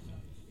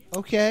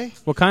 Okay.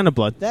 What kind of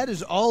blood? That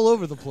is all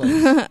over the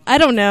place. I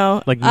don't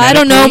know. Like I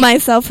don't know medically?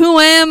 myself. Who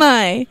am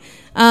I?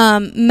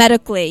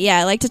 Medically, yeah.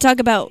 I like to talk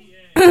about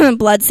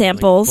blood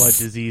samples. Blood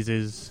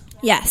diseases.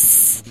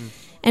 Yes.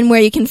 And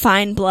where you can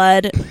find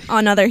blood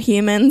on other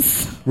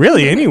humans.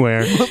 Really,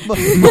 anywhere.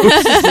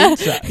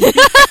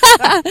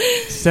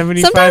 75%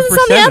 Sometimes it's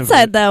on the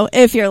outside, though,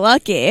 if you're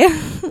lucky.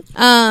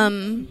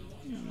 I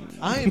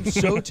am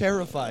so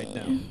terrified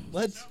now.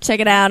 Let's.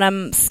 Check it out.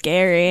 I'm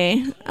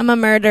scary. I'm a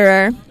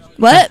murderer.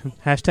 What?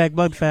 Hashtag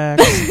blood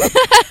facts.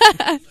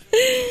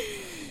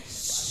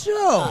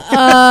 So.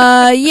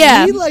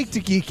 Yeah. We like to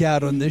geek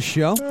out on this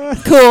show.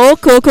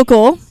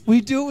 Cool.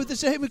 We do it with the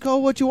same we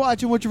call What You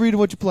Watching, What You Reading,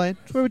 What You Playing.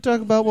 It's where we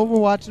talk about what we're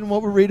watching,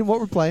 what we're reading, what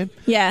we're playing.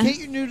 Yeah. Kate,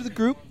 you're new to the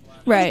group.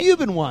 What Right. have you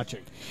been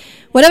watching?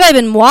 What have I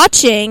been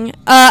watching?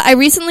 I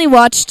recently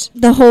watched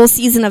the whole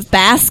season of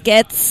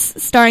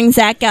Baskets, starring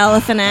Zach I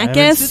haven't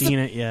Galifianakis. seen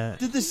it yet.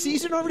 Did the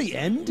season already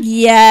end?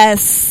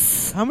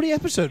 Yes. How many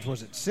episodes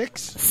was it? 6?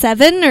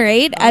 7 or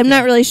 8? I'm Okay.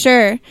 not really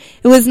sure.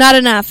 It was not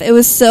enough. It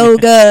was so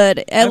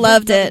good. I I've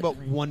loved heard it. nothing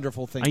but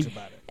wonderful things I-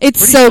 about it. It's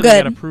Pretty so sure They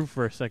got good. approved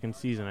for a second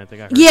season. I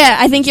think I heard. Yeah,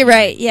 that. I think you're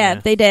right. Yeah,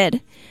 they did.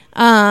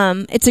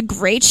 It's a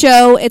great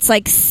show. It's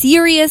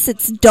serious,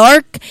 it's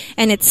dark,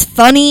 and it's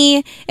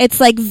funny. It's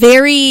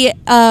very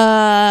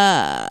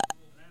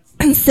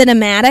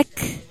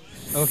cinematic.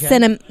 Okay.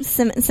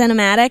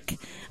 Cinematic.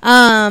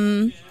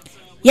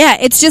 Yeah,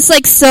 it's just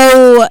it's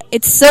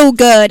so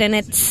good, and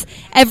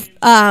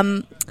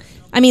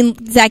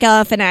Zach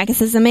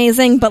Galifianakis is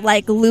amazing, but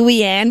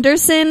Louis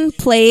Anderson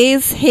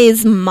plays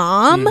his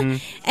mom,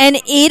 and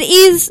it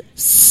is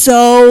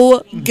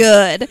so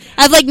good.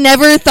 I've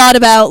never thought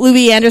about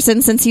Louis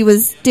Anderson since he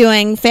was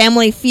doing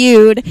Family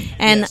Feud,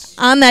 and Yes.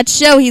 on that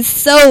show, he's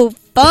so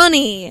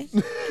funny.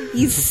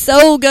 He's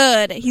so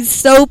good. He's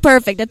so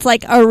perfect. It's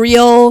a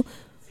real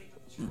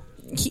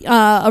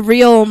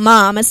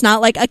mom. It's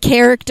not a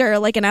character,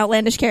 an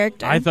outlandish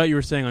character. I thought you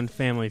were saying on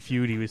Family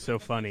Feud he was so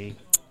funny.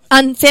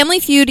 On Family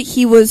Feud,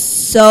 he was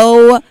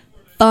so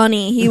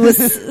funny. He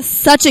was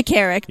such a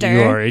character.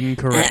 You are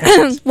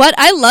incorrect. What?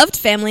 I loved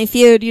Family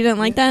Feud. You didn't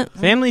like that?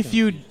 Family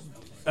Feud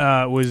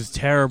was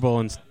terrible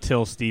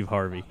until Steve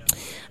Harvey.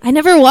 I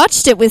never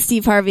watched it with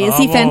Steve Harvey. Is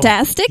he Oh,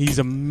 fantastic? He's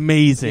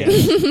amazing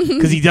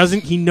because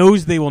he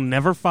knows they will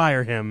never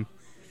fire him.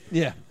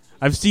 Yeah.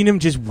 I've seen him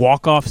just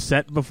walk off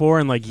set before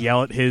and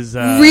yell at his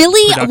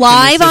Really? production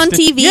Live on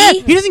assistant. TV? Yeah,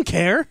 he doesn't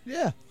care.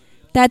 Yeah.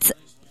 That's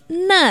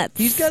nuts.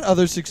 He's got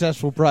other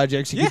successful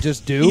projects he Yeah. could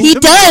just do. He He's a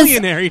does.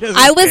 millionaire. He doesn't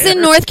I was care.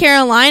 in North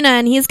Carolina,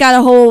 and he's got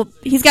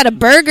a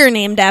burger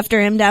named after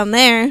him down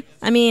there.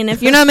 I mean,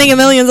 if you're not making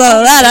millions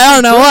out of that, I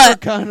don't know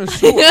what.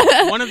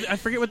 I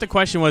forget what the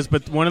question was,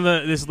 but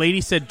this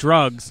lady said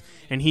drugs,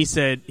 and he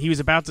was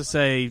about to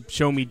say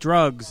show me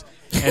drugs,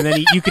 and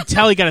then you could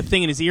tell he got a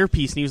thing in his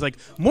earpiece, and he was like,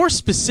 more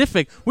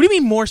specific. What do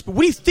you mean more?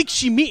 What do you think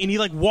she mean? And he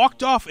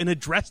walked off and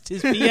addressed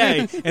his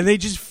PA, and they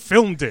just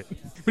filmed it.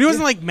 But he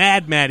wasn't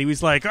mad. He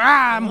was like,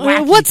 I'm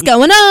wacky. What's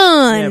going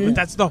on? Yeah, but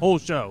that's the whole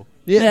show.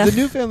 Yeah, Yeah. the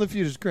new Family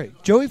Feud is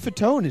great. Joey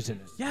Fatone is in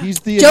it. Yeah. He's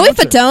the Joey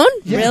announcer. Fatone?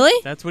 Yeah. Really?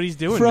 That's what he's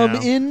doing From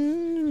now.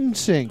 In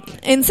sync.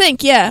 In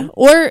sync, yeah.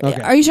 Or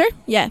Okay. are you sure?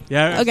 Yeah.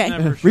 Yeah. it's Okay.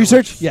 never sure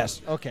Research?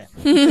 Yes. Okay.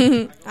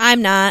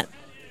 I'm not.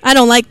 I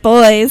don't like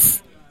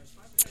boys.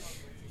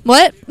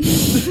 What?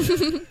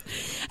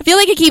 I feel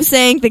like I keep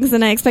saying things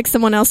and I expect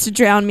someone else to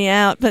drown me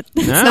out, but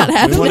that's No, not we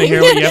happening. want to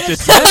hear what you have to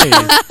say.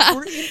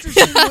 We're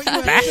interested in what you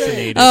have to say.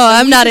 Fascinated. Oh,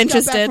 I'm not We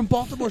just got back interested. from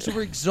Baltimore, so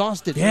we're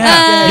exhausted.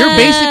 Yeah, you're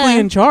basically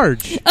in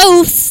charge.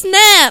 Oh,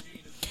 snap.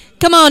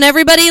 Come on,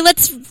 everybody.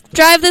 Let's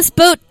drive this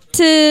boat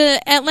to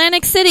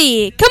Atlantic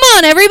City. Come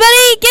on,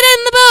 everybody. Get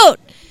in the boat.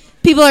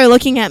 People are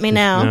looking at me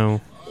now. No.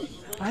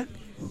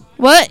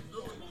 What?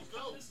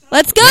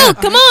 Let's go.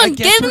 Come I on.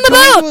 guess Get in we're the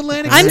going to boat.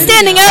 Atlantic I'm City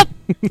standing now. up.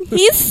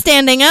 He's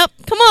standing up.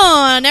 Come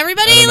on,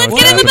 everybody. I don't know Let's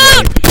what's get in the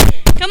happening.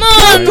 boat. Come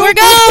on. Right. We're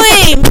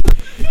going.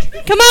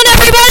 Come on,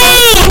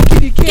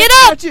 everybody. You can't Get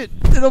up. touch it.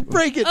 It'll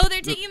break it. Oh,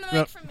 they're taking the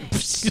mic from me.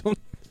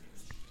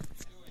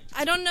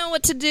 I don't know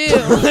what to do.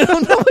 I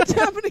don't know what's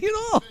happening at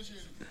all.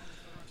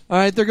 All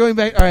right, they're going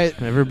back. All right,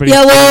 Everybody.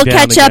 Yeah, we'll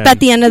catch up at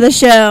the end of the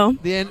show.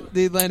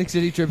 the Atlantic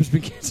City trip has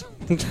been canceled.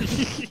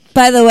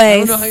 By the I way,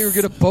 don't know how you were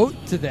going to boat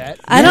to that.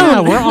 I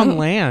don't. We're on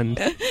land.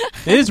 It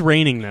is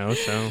raining though,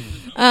 so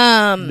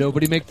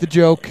Nobody make the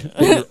joke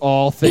that you're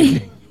all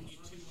thinking.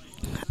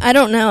 I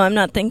don't know. I'm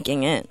not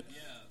thinking it.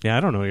 yeah, I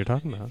don't know what you're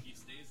talking about.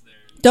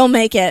 Don't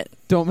make it.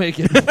 Don't make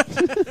it.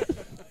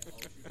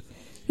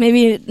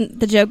 Maybe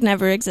the joke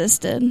never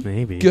existed.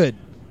 Maybe. Good.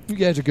 You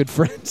guys are good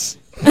friends.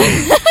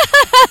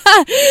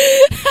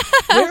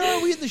 Where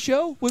are we in the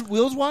show? When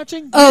Will's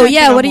watching? Oh I think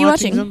yeah, I'm what are you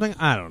watching? Something?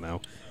 I don't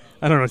know.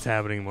 I don't know what's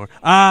happening anymore.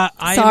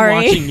 I'm Sorry.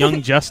 watching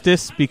Young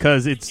Justice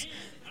because it's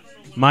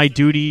my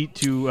duty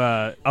to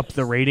up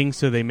the rating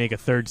so they make a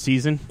third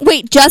season.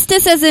 Wait,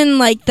 Justice, as in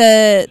like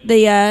the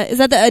is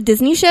that the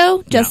Disney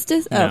show?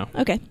 Justice. No.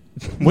 Oh, okay.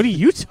 What are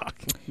you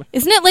talking about?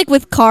 Isn't it like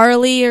with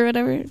Carly or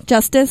whatever?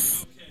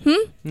 Justice.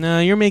 No,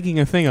 you're making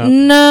a thing up.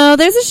 No,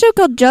 there's a show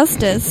called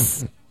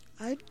Justice.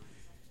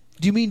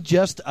 Do you mean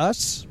just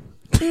us?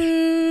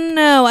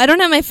 No, I don't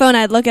have my phone.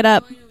 I'd look it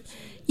up.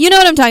 You know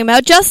what I'm talking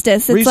about?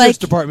 Justice. It's Research like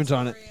department's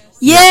on it.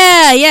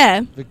 yeah.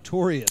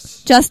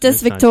 Victorious. Justice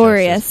It's not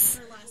Victorious.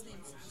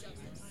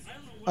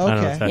 I don't know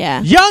Okay. what's that.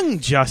 Yeah. Young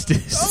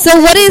Justice.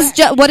 So what is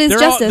They're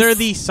Justice? they're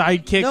the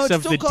sidekicks No, it's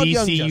of still the called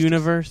Young DC Justice.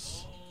 universe.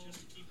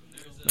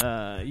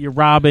 You're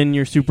Robin,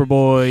 you're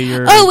Superboy,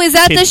 you're Oh, is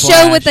that Kid the show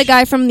Flash. with the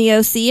guy from the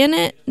OC in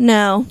it?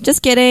 No,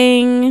 just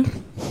kidding.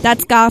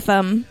 That's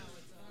Gotham.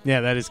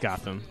 Yeah, that is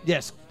Gotham.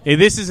 Yes. Hey,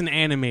 this is an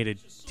animated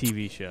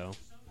TV show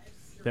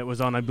that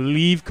was on, I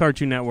believe,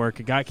 Cartoon Network.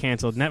 It got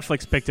canceled.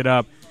 Netflix picked it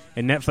up,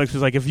 and Netflix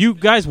was like, if you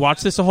guys watch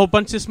this a whole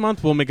bunch this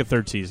month, we'll make a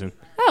third season.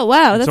 Oh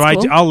wow, that's so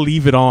cool. I'll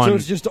leave it on. So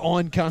it's just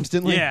on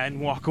constantly? yeah,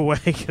 and walk away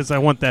because I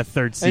want that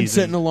third season. And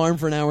set an alarm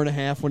for an hour and a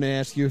half when they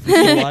ask you if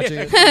you're still watching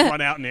it. Run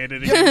out and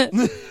edit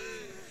it.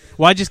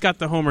 Well, I just got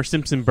the Homer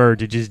Simpson bird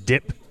to just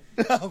dip.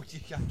 Oh, you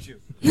got you.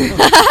 So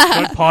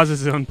it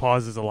pauses and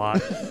unpauses a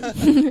lot.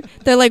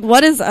 They're like,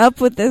 what is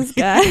up with this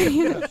guy?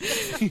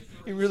 He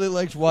really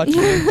likes watching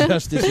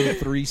Justice in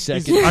 3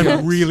 seconds.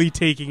 I'm really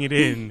taking it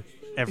in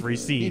every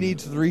scene. He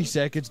needs 3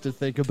 seconds to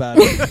think about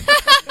it.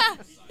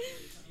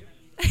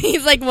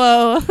 He's like,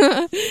 whoa,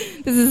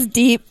 this is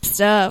deep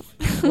stuff.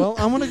 Well,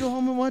 I'm going to go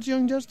home and watch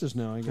Young Justice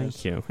now, I guess.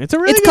 Thank you. It's a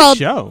really It's good called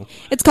show.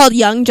 It's called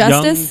Young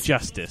Justice. Young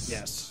Justice.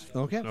 Yes.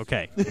 Okay.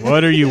 Okay.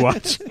 What are you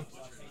watching?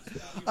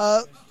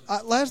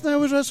 Last night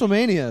was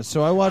WrestleMania,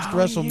 so I watched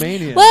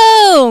WrestleMania.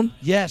 Whoa!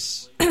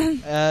 Yes.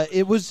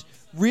 It was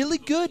really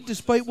good,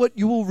 despite what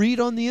you will read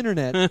on the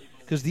internet,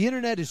 because the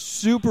internet is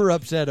super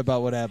upset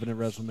about what happened at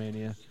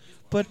WrestleMania.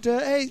 But,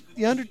 hey,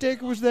 The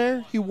Undertaker was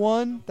there. He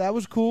won. That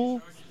was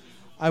cool.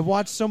 I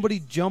watched somebody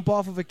jump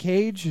off of a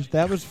cage.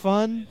 That was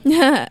fun.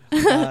 There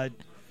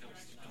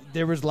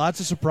was lots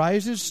of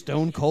surprises.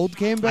 Stone Cold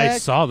came back. I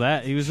saw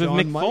that. He was with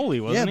Mick Foley,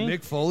 wasn't he? Yeah,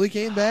 Mick Foley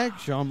came back.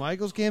 Shawn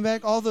Michaels came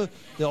back. All the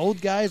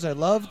old guys I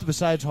loved,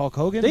 besides Hulk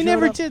Hogan. They showed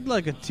never up. did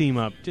like a team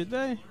up, did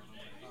they?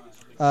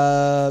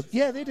 Yeah,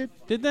 they did.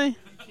 Did they?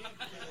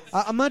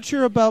 I'm not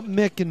sure about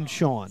Mick and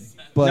Shawn,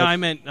 but No, I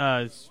meant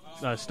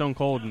Stone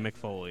Cold and Mick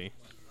Foley.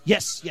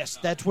 yes,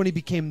 that's when he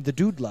became the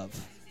Dude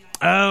Love.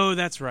 Oh,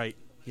 that's right.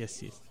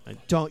 Yes. Yeah.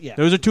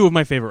 Those are two of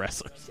my favorite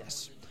wrestlers.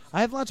 Yes. I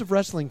have lots of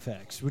wrestling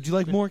facts. Would you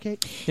like more,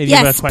 Kate? Hey, do you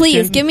have Yes, a question?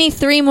 please give me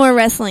 3 more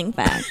wrestling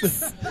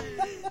facts.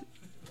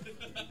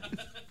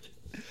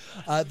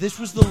 This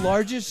was the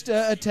largest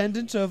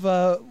attendance of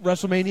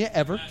WrestleMania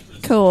ever.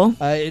 Cool.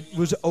 It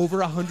was over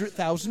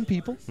 100,000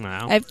 people.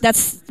 Wow.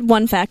 That's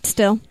one fact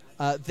still.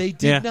 They Yeah,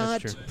 did that's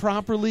not true.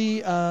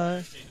 properly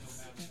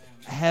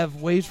have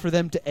ways for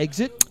them to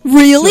exit.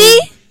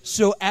 Really?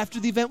 So after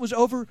the event was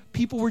over,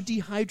 people were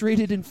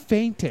dehydrated and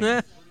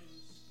fainting,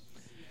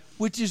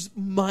 which is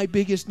my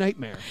biggest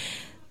nightmare.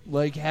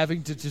 Like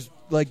having to just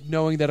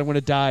knowing that I'm going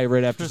to die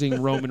right after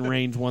seeing Roman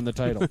Reigns won the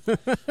title.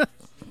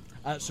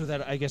 So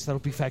that I guess that'll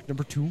be fact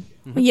number 2.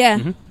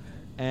 Yeah.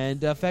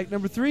 And fact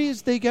number 3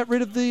 is they got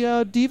rid of the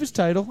Divas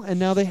title, and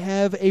now they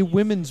have a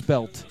women's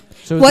belt.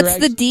 So What's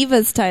they're the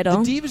Divas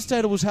title? The Divas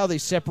title was how they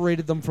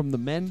separated them from the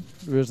men.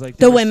 It was like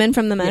The women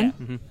from the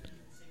men?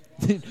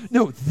 Yeah.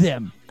 No,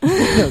 them.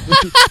 No,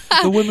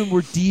 the women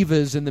were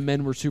divas and the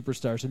men were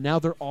superstars, and now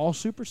they're all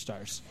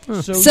superstars.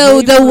 So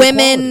yay the for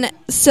women,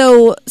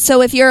 equality.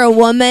 so if you're a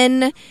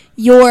woman,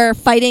 you're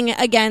fighting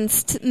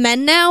against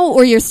men now,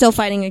 or you're still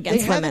fighting They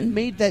against haven't women?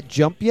 made that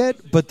jump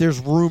yet, but there's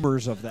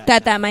rumors of that.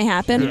 That might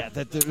happen. Yeah,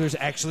 that there's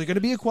actually going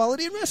to be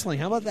equality in wrestling.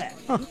 How about that?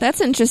 That's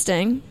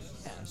interesting.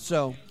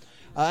 So,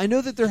 I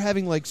know that they're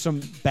having like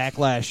some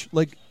backlash.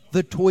 Like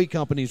the toy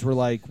companies were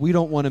like, "We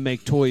don't want to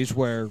make toys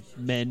where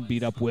men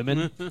beat up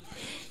women."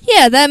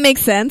 Yeah, that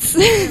makes sense.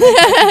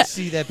 I can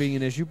see that being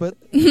an issue, but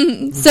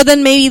So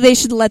then maybe they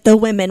should let the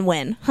women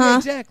win, huh? Yeah,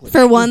 exactly.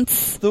 For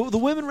once. the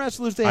women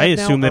wrestlers they I have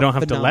assume now they are don't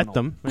have phenomenal. to let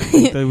them. I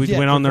think they would Yeah,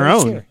 win on they're their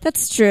very own. fair.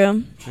 That's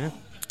true. Yeah.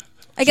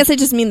 I guess I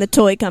just mean the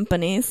toy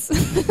companies.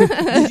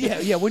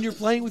 yeah. When you're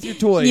playing with your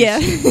toys, Yeah.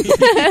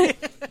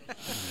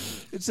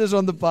 it says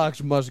on the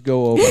box "must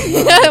go over."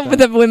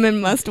 The women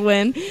must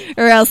win,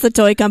 or else the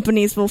toy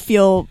companies will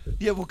feel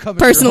Yeah, we'll come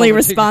into your personally home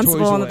and take your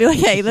responsible, toys and they'll be away.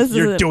 like, "Hey, this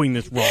You're is doing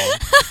this wrong.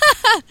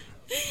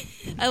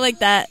 I like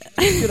that."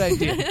 Good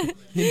idea.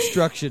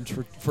 Instructions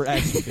for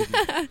action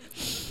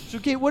figures. So,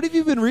 Kate, what have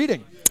you been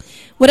reading?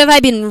 What have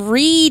I been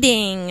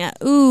reading?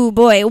 Ooh,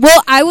 boy.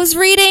 Well, I was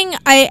reading.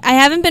 I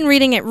haven't been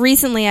reading it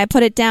recently. I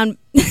put it down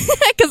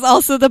because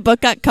also the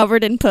book got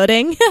covered in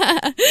pudding.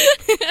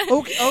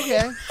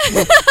 Okay.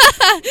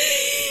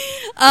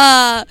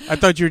 I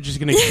thought you were just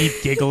going to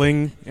keep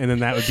giggling, and then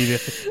that would be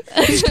the...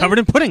 It's covered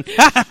in pudding.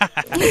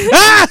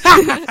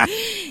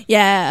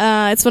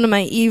 Yeah, it's one of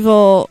my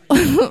evil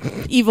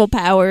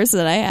powers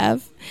that I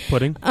have.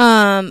 Pudding?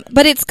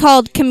 But it's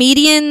called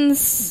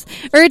Comedians,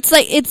 or it's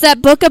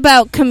that book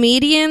about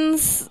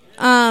comedians.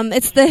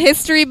 It's the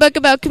history book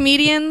about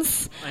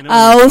comedians. I know what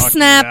you're Oh talking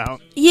snap!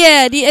 about.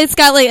 Yeah, it's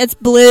got it's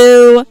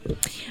blue.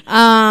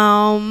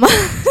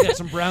 It's got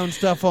some brown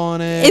stuff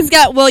on it. It's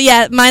got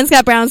mine's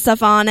got brown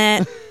stuff on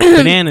it,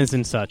 Bananas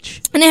and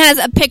such. and it has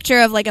a picture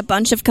of a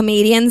bunch of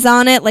comedians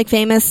on it, like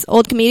famous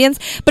old comedians.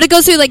 But it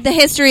goes through the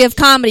history of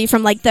comedy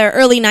from the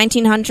early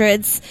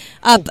 1900s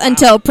up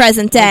until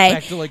present Goes day.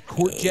 back to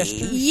court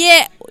gestures.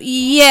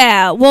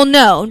 Yeah. Well,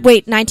 no,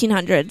 wait,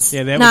 1900s.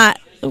 Yeah, that not.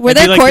 Were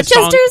That'd there be court the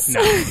song-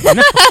 jesters?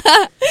 No.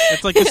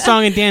 It's like the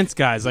song and dance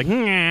guys.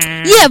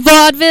 Yeah,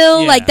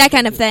 vaudeville, Yeah. that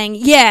kind of thing.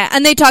 Yeah,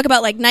 and they talk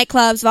about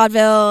nightclubs,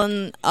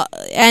 vaudeville,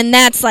 and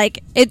that's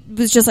it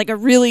was just a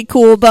really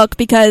cool book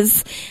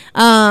because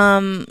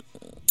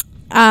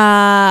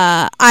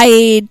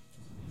I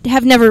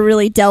have never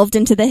really delved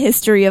into the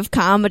history of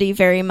comedy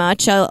very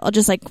much. I'll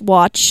just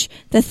watch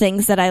the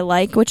things that I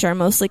like, which are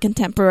mostly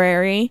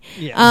contemporary.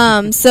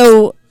 Yeah.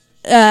 So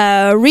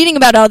reading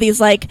about all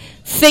these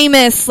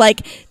famous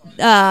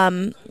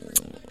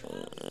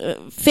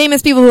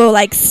famous people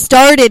who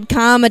started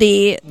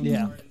comedy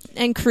Yeah.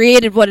 and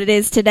created what it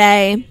is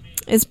today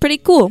is pretty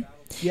cool.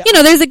 Yeah.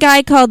 There's a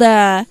guy called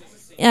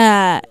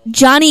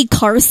Johnny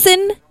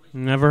Carson.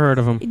 Never heard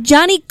of him.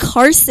 Johnny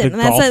Carson. The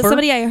That's golfer?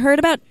 somebody I heard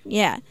about.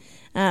 Yeah.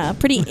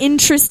 Pretty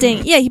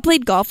interesting. Yeah, he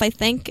played golf, I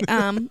think,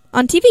 on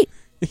TV.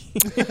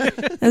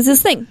 That's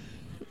his thing.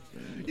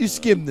 You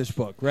skimmed this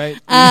book, right?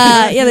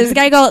 Yeah, there's a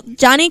guy called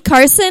Johnny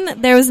Carson.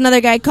 There was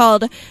another guy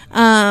called,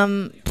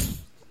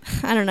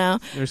 I don't know,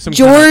 There's some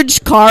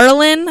George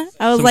Carlin.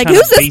 I was some like, kind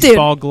who's of this dude?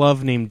 baseball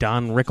glove named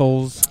Don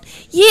Rickles.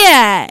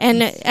 Yeah,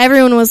 and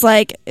everyone was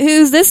like,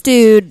 who's this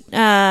dude?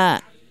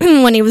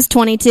 When he was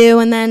 22,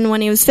 and then when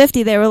he was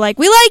 50, they were like,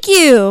 we like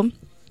you.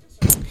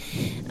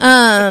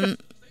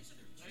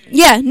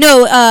 Yeah,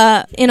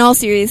 no, in all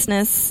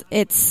seriousness,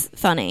 it's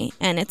funny,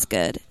 and it's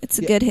good. It's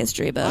a good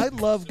history I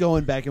book. love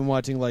going back and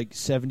watching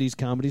 70s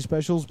comedy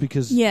specials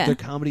because Yeah. their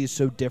comedy is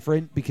so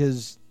different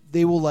because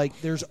they will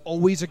there's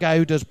always a guy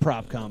who does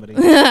prop comedy.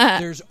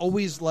 There's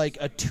always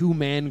a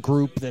two-man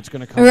group that's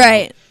going to come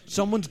Right. out.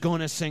 Someone's going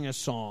to sing a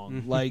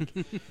song.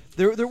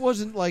 There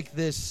wasn't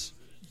this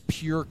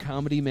pure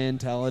comedy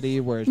mentality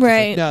where it's just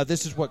Right. no,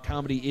 this is what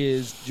comedy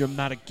is. I'm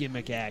not a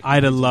gimmick act.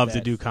 I'd have Things like loved to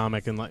that. do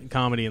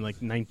comedy in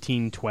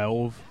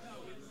 1912.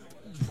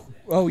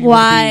 Oh, you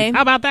Why?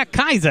 How about that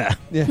Kaiser?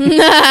 would be-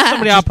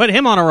 Somebody ought to put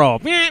him on a roll.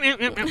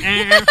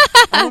 I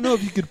don't know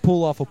if you could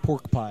pull off a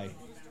pork pie.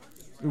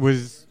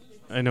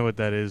 I know what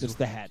that is. It's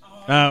the hat.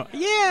 Oh,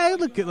 yeah,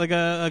 look like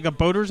a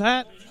boater's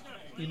hat.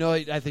 You know,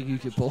 I think you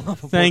could pull off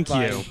a pork Thank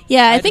pie. you.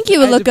 Yeah, I had think to- you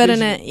I would had look to good in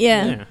visit-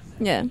 it.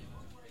 Yeah.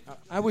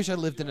 I wish I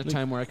lived in a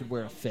time where I could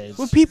wear a fez.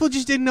 Well, people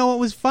just didn't know what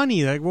was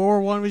funny. World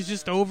War One was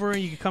just over,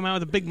 and you could come out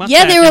with a big mustache.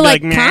 Yeah, they were and be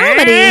like, "Nah,"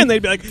 comedy. and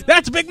they'd be like,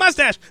 "That's a big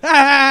mustache."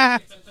 Ah!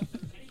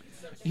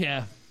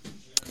 Yeah.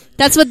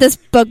 That's what this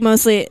book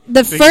mostly.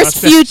 The Big first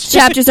few mustache.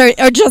 chapters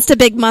are just a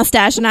big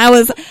mustache, and I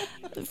was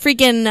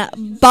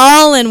freaking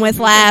bawling with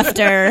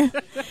laughter.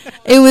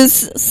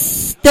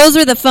 Those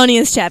were the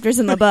funniest chapters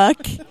in the book,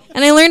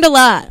 and I learned a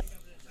lot.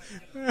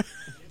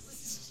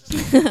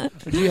 Do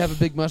you have a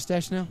big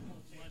mustache now?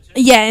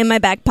 Yeah, in my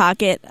back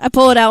pocket. I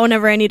pull it out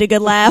whenever I need a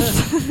good laugh.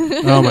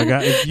 Oh my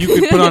god! If you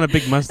could put on a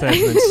big mustache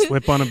and then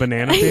slip on a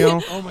banana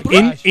peel Oh my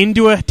gosh.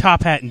 into a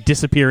top hat and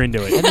disappear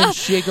into it. And then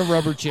shake a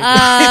rubber chicken.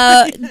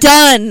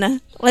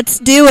 Done. Let's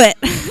do it.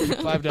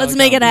 $5 Let's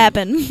make it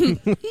comedy.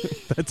 happen.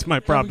 That's my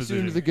Coming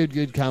soon to proposition. the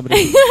good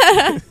comedy.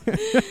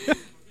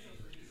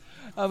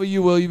 How about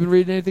you, Will? You been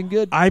reading anything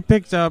good? I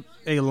picked up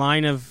a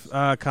line of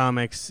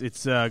comics.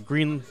 It's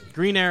Green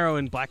Arrow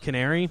and Black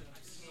Canary.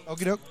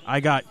 Okie doke. I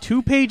got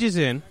 2 pages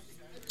in.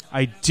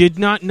 I did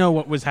not know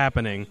what was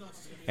happening.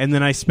 And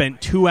then I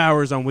spent 2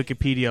 hours on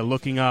Wikipedia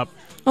looking up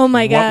Oh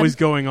my what god. was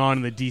going on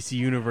in the DC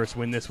universe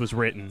when this was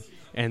written.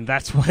 And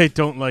that's why I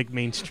don't like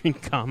mainstream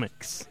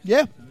comics.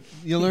 Yeah,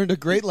 you learned a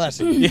great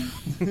lesson. Yeah.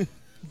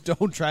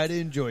 Don't try to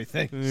enjoy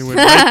things. And it went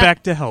right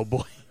back to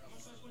Hellboy.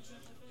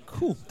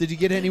 Cool. Did you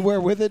get anywhere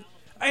with it?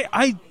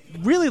 I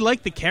really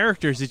like the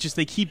characters. It's just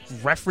they keep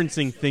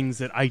referencing things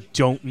that I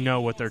don't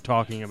know what they're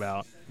talking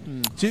about.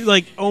 So,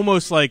 like,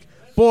 almost like,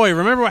 boy,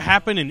 remember what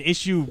happened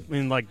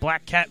in like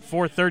Black Cat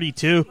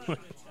 432?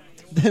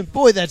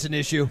 Boy, that's an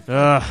issue.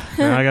 Now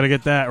I gotta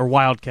get that. Or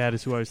Wildcat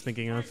is who I was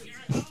thinking of.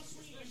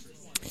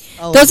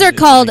 Those are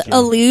called Thank you.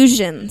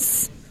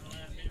 illusions.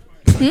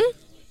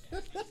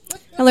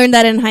 I learned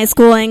that in high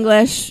school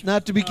English.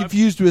 Not to be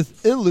confused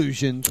with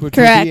illusions, which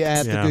Correct. would be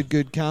at Yeah. the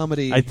good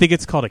comedy. I think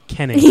it's called a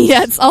Kennings.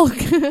 Yeah, it's all.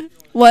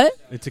 What?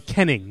 It's a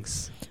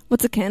Kennings.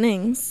 What's a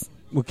Kennings?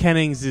 Well,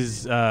 Kennings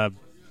is, I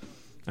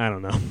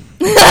don't know.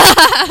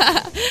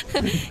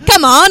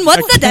 Come on,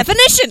 what's the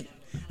definition?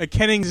 A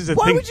Kennings is a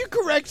Why thing. would you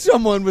correct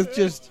someone with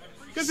just...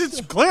 Because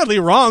it's clearly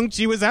wrong.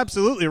 She was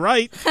absolutely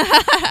right.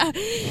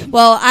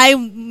 Well,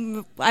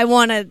 I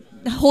want to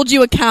hold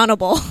you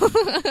accountable.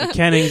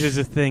 Kennings is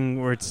a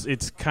thing where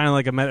it's kind of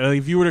like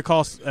if you were to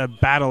call a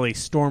battle a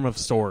storm of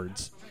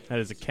swords, that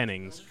is a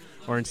Kennings.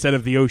 Or instead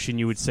of the ocean,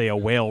 you would say a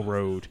whale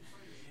road.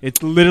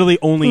 It's literally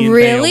only in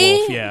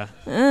Really? Beowulf,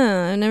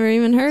 yeah. I've never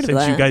even heard of Since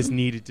that. you guys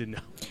needed to know.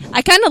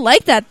 I kind of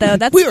like that though.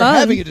 That's We are fun.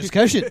 having a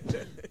discussion.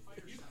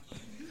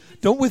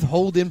 Don't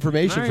withhold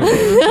information from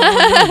me.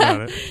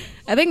 About it.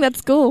 I think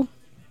that's cool.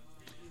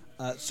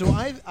 So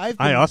I've been,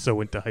 I also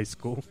went to high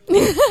school.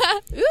 Ooh.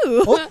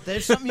 Oh,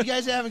 there's something you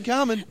guys have in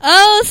common.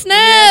 Oh Let me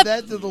add snap!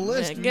 that to the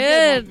list. You guys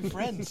Good. might be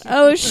friends.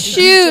 Oh You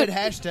shoot! said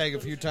hashtag a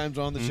few times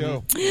on the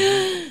show.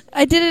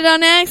 I did it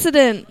on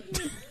accident.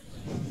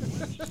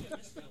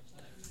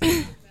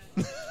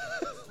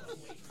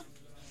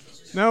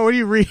 No, what do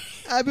you read?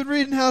 I've been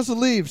reading House of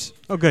Leaves.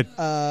 Oh, good.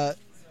 Have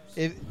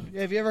you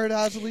ever heard of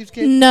House of Leaves,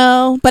 Kate?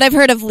 No, but I've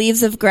heard of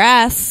Leaves of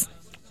Grass.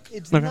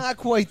 It's Okay. not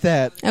quite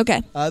that.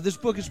 Okay. This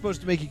book is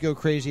supposed to make you go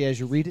crazy as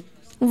you read it.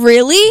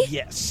 Really?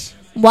 Yes.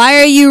 Why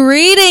are you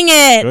reading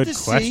it? Good to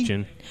see.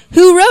 question.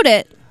 Who wrote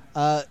it?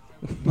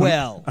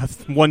 Well, A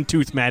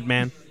one-tooth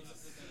madman.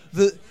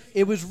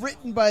 it was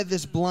written by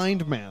this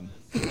blind man.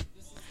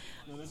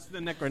 No, this is the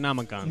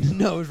Necronomicon.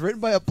 No, it was written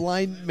by a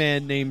blind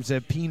man named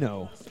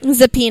Zeppino.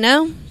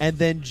 Zappino? And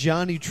then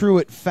Johnny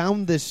Truitt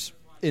found this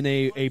in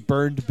a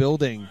burned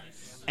building,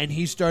 and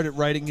he started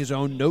writing his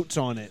own notes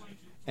on it.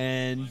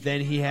 And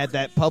then he had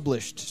that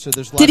published. So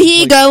there's lots Did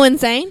he of, go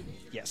insane?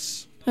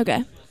 Yes.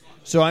 Okay.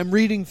 So I'm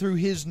reading through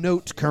his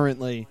notes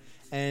currently,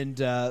 and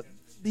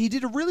he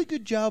did a really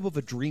good job of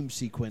a dream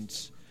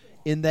sequence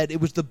in that it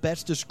was the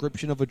best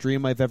description of a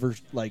dream I've ever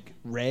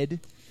read,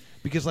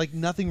 because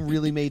nothing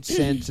really made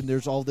sense, and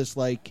there's all this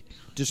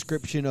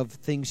description of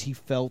things he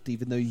felt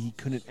even though he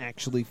couldn't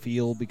actually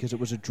feel because it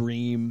was a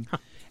dream,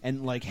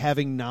 and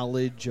having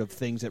knowledge of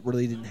things that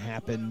really didn't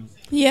happen.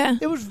 Yeah.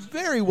 It was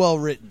very well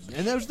written,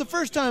 and that was the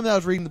first time that I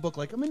was reading the book.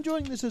 I'm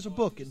enjoying this as a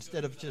book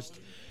instead of just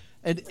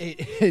an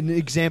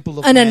example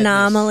of An madness.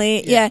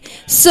 anomaly. Yeah.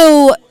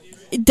 So,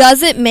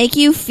 does it make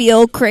you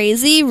feel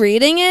crazy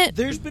reading it?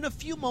 There's been a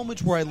few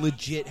moments where I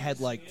legit had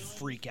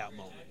freak out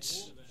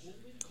moments.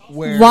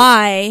 Where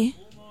Why?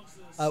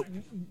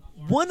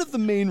 one of the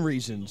main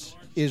reasons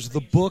is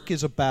the book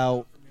is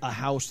about a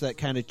house that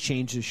kind of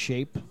changes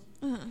shape.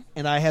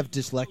 And I have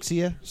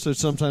dyslexia, so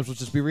sometimes we'll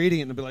just be reading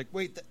it and be like,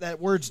 wait,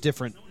 that word's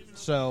different.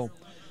 So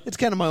it's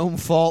kind of my own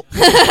fault.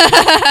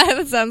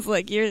 That sounds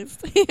like yours.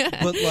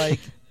 But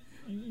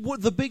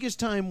what the biggest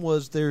time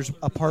was there's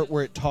a part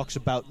where it talks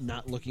about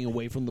not looking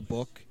away from the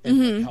book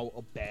and how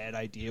a bad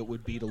idea it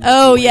would be to look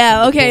Oh, away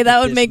yeah, from the okay, book that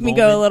at would this make me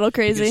go a moment little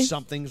crazy. because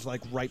something's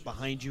right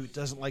behind you. It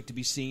doesn't like to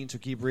be seen, so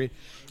keep reading.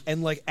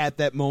 And at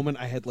that moment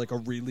I had a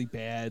really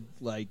bad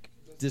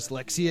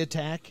dyslexia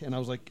attack, and I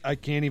was like, I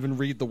can't even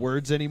read the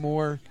words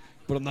anymore,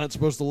 but I'm not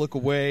supposed to look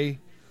away.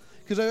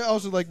 Because I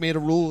also made a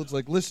rule. It's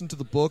listen to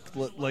the book,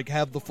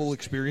 have the full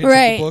experience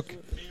Right. of the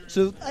book.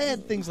 So I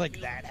had things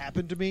like that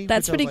happen to me.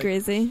 That's which I was pretty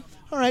like, crazy.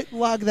 all right,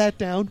 log that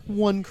down.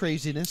 One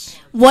craziness.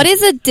 What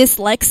is a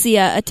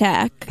dyslexia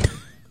attack?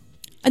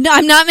 No,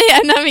 I'm not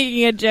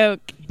making a joke.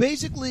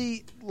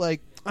 Basically,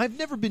 I've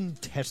never been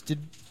tested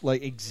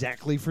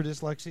exactly for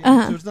dyslexia,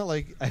 Uh-huh. so it's not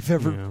like I've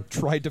ever Yeah.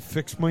 tried to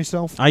fix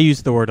myself. I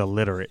use the word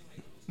illiterate.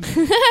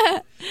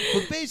 But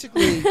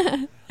basically,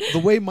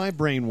 the way my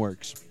brain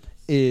works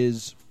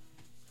is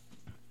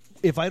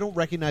if I don't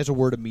recognize a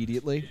word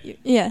immediately,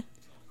 Yeah.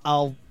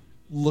 I'll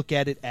look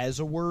at it as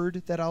a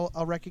word that I'll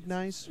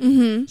recognize.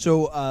 Mm-hmm.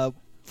 So,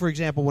 for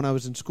example, when I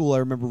was in school, I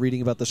remember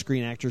reading about the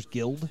Screen Actors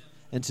Guild,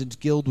 and since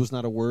guild was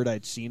not a word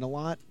I'd seen a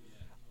lot,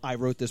 I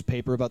wrote this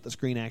paper about the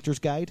Screen Actors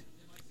Guide.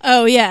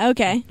 Oh, yeah,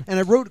 okay. And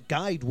I wrote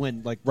guide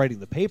when, like, writing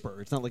the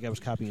paper. It's not like I was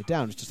copying it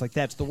down. It's just like,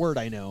 that's the word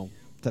I know.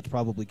 That's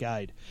probably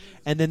guide.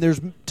 And then there's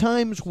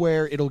times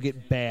where it'll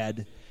get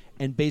bad,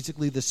 and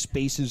basically the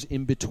spaces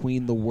in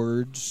between the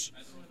words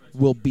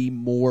will be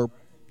more,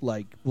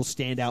 like, will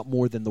stand out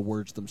more than the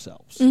words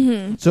themselves.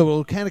 Mm-hmm. So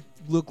it'll kind of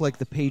look like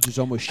the page is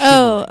almost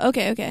Oh,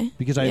 shimmering. okay.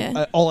 Because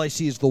Yeah. all I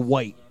see is the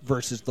white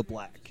versus the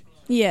black,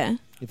 Yeah.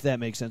 if that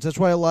makes sense. That's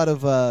why a lot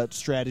of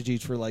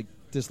strategies for, like,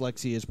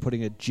 dyslexia is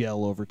putting a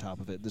gel over top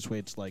of it. This way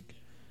it's, like,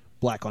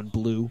 black on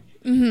blue.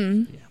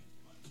 Mm-hmm. Yeah.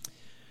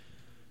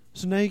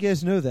 So now you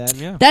guys know that.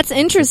 Yeah. That's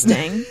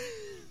interesting.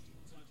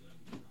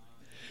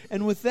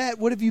 And with that,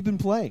 what have you been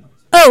playing?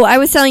 Oh, I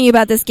was telling you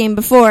about this game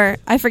before.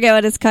 I forget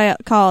what it's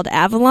called.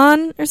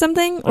 Avalon or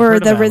something? Or heard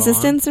of The Avalon.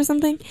 Resistance or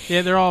something?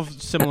 Yeah, they're all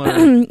similar.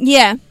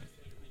 Yeah.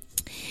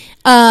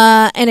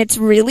 And it's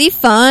really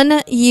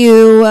fun.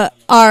 You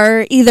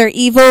are either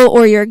evil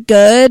or you're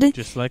good.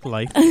 Just like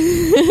life. And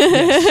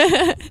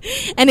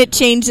it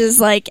changes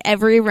like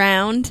every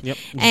round. Yep.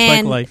 Just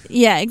And like life.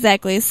 yeah,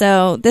 exactly.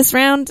 So this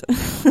round,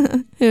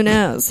 who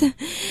knows?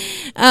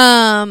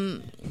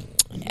 And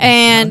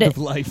Round of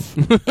life.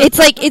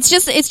 it's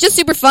just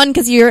super fun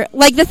because you're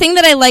like the thing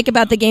that I like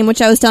about the game,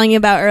 which I was telling you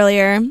about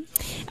earlier,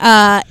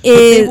 They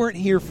is weren't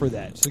here for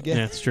that. So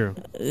Yeah, it's true.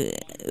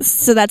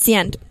 so that's the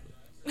end.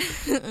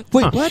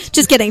 Wait, what?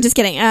 Just kidding.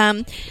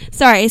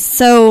 Sorry.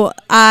 So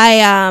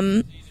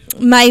I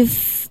my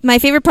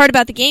favorite part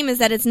about the game is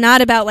that it's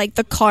not about like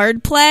the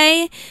card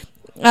play.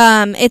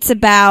 It's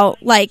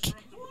about like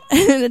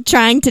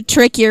trying to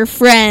trick your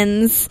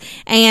friends,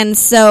 and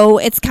so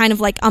it's kind of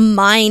like a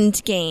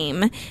mind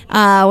game,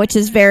 which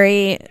is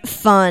very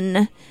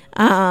fun.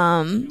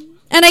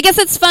 And I guess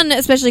it's fun,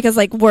 especially because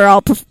like we're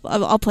all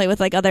I'll play with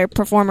like other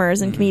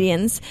performers and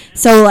comedians.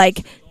 So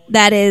like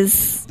that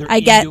is They're I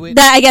into it.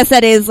 guess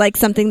that is like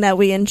something that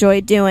we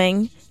enjoy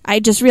doing. I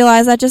just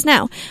realized that just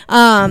now.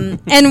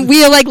 And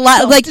we are like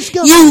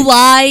Self-discovery. you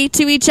lie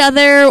to each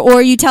other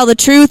or you tell the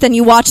truth and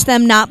you watch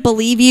them not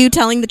believe you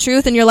telling the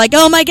truth and you're like,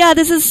 oh my God,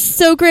 this is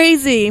so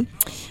crazy.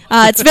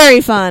 It's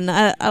very fun.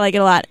 I like it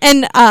a lot.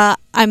 And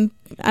I'm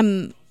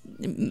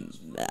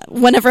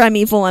whenever I'm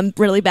evil, I'm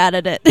really bad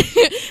at it.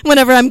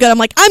 Whenever I'm good, I'm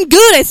like, I'm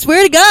good. I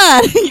swear to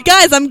God, you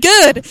guys, I'm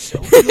good.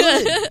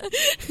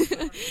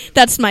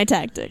 That's my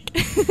tactic.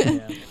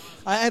 Yeah.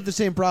 I have the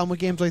same problem with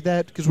games like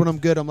that because when I'm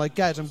good, I'm like,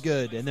 guys, I'm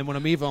good. And then when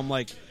I'm evil, I'm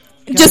like,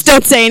 guys, Just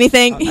don't say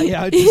anything.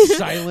 yeah, I'm just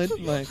silent.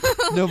 Like,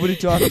 nobody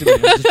talk to me.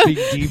 I'm just being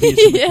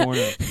devious in the Yeah.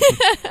 corner.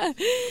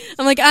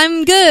 I'm like,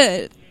 I'm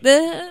good.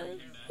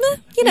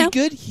 You know. You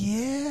good?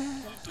 Yeah.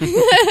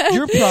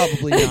 You're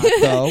probably not,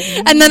 though.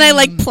 And then I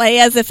like play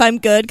as if I'm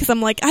good because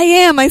I'm like, I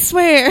am, I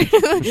swear. You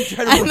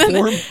try to and, then,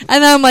 perform.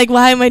 and then I'm like,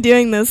 why am I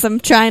doing this?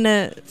 I'm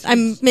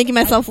making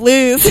myself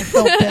lose.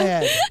 Felt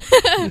bad.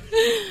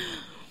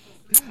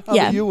 How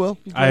Yeah. about you, Will?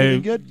 You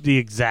playing good? The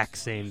exact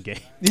same game.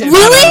 Yeah.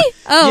 Really?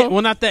 Oh. Yeah,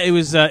 well, not that. It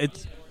was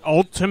it's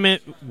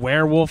Ultimate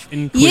Werewolf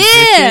Inquisition.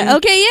 Yeah.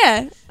 Okay.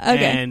 Yeah.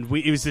 Okay. And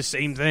it was the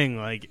same thing.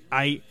 Like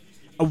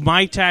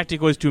my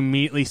tactic was to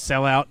immediately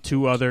sell out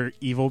two other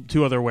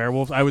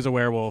werewolves. I was a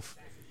werewolf,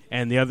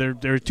 and there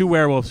were two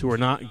werewolves who were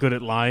not good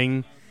at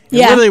lying. And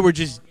Yeah. literally were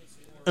just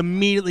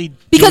immediately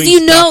because doing you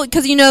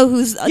stuff. know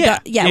who's when you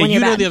you're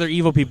know bad. the other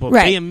evil people.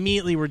 Right. They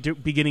immediately were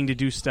beginning to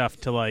do stuff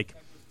to like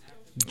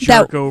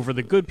jerk over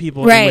the good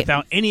people, Right. and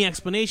without any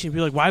explanation.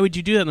 People are like, why would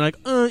you do that? And they're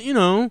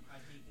like,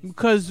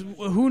 because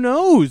who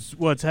knows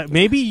what's happening?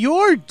 Maybe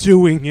you're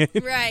doing it.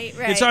 Right.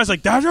 And so I was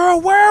like, "You're a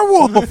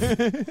werewolf,"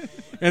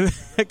 and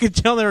I could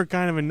tell they were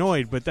kind of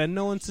annoyed, but then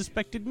no one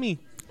suspected me.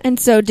 And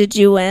so, did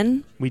you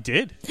win? We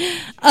did.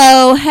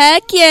 Oh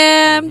heck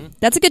yeah!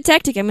 That's a good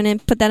tactic. I'm gonna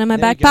put that in my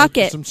There you back go.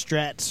 pocket. Some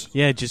strats.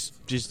 Yeah,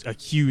 just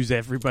accuse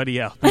everybody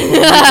else.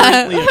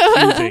 Deliberately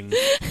accusing.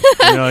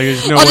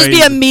 There's no I'll way. just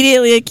be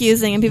immediately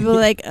accusing, and people are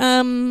like,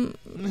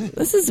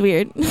 this is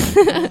weird.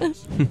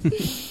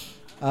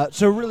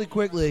 So really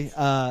quickly,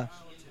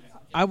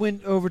 I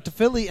went over to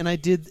Philly and I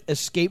did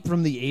Escape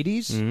from the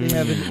 80s. They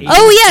have an 80s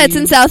Oh yeah, it's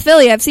in theme. South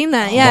Philly. I've seen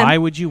that. Yeah. Why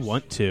would you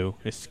want to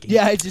escape?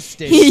 Yeah, I just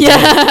stayed.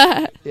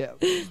 Yeah. Yeah,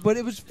 but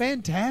it was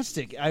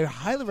fantastic. I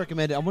highly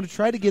recommend it. I want to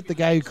try to get the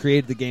guy who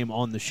created the game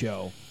on the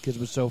show because it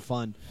was so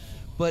fun.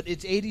 But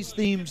it's 80s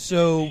themed,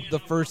 so the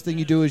first thing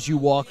you do is you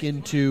walk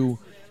into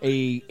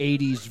a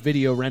 80s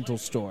video rental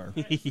store.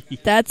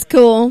 That's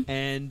cool.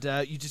 And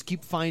you just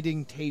keep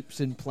finding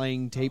tapes and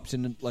playing tapes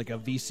in like a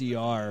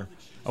VCR.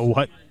 A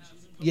what?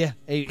 Yeah,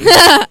 a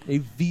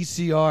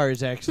VCR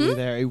is actually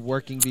there, a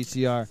working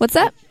VCR. What's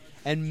that?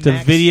 And The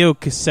Max, video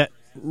cassette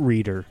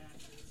reader,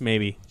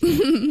 maybe.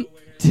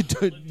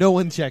 No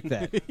one checked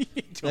that.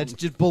 Let's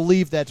just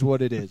believe that's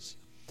what it is.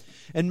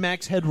 And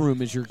Max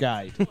Headroom is your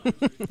guide.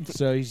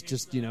 So he's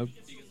just,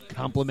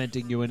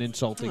 complimenting you and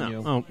insulting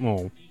you.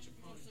 Oh.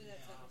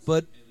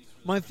 But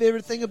my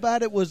favorite thing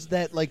about it was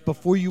that, like,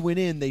 before you went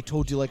in, they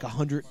told you, like,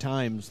 100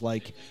 times,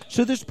 like,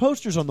 so there's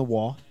posters on the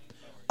wall.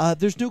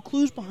 There's no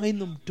clues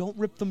behind them. Don't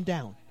rip them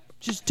down.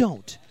 Just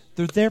don't.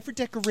 They're there for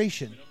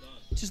decoration.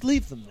 Just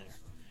leave them there.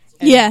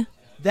 And Yeah.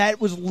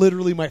 That was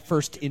literally my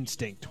first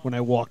instinct when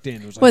I walked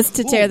in. It was, like, Was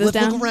to tear this let's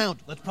down? Look around.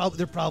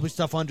 There's probably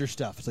stuff under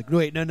stuff. It's like,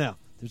 wait, no.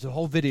 There's a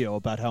whole video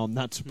about how I'm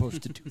not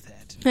supposed to do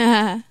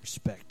that.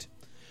 Respect.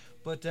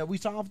 But we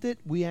solved it.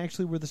 We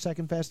actually were the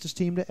second fastest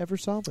team to ever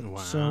solve it. Wow.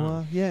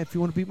 So, if you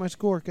want to beat my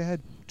score, go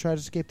ahead. Try to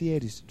escape the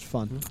 80s. It's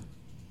fun.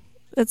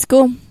 That's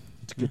cool.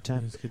 It's a good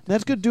time. That's good.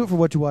 That's good to do it for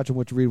what you watch and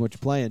what you read and what you're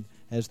playing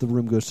as the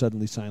room goes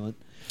suddenly silent.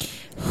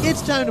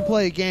 It's time to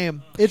play a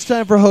game. It's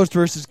time for host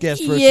versus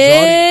guest versus audience.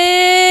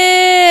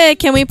 Yeah.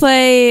 Can we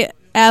play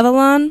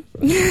Avalon?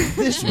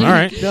 This week, All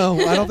right. no,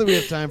 I don't think we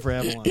have time for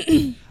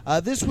Avalon.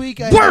 This week,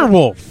 I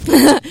Werewolf.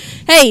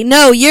 Hey,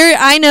 no,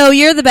 I know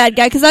you're the bad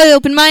guy because I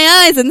opened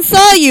my eyes and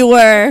saw you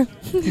were.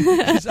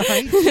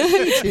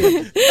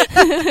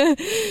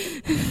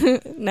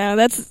 No,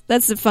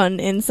 that's a fun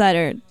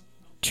insider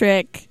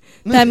trick.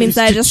 That means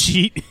I just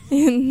cheat.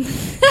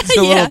 It's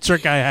a yeah, little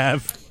trick I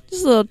have.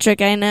 just a little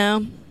trick I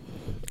know.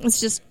 It's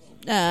just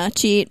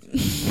cheat.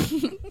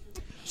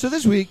 So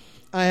this week,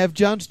 I have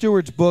Jon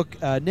Stewart's book,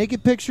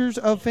 Naked Pictures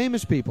of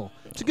Famous People.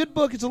 It's a good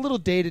book. It's a little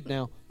dated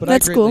now, but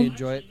That's I greatly cool.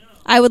 enjoy it.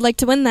 I would like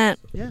to win that.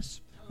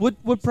 Yes.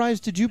 What prize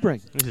did you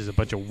bring? This is a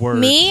bunch of words.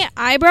 Me,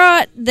 I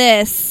brought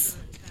this.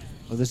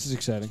 Oh, this is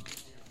exciting.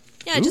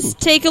 Yeah, just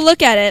take a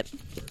look at it.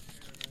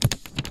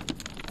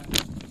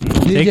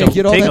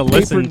 Get all take that a paper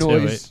listen to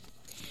noise.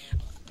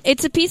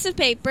 It's a piece of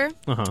paper.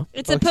 Uh-huh.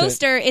 It's a Okay.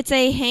 poster. It's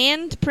a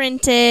hand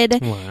printed,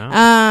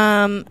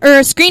 Wow.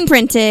 or screen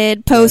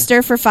printed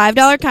poster for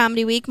 $5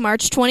 Comedy Week,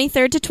 March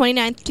 23rd to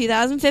 29th,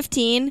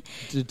 2015.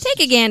 It's, Take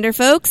a gander,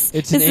 folks.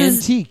 it's an This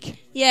is- antique.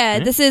 Yeah,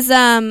 this is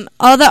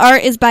all the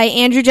art is by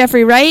Andrew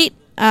Jeffrey Wright,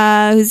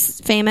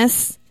 who's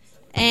famous,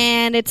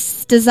 and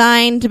it's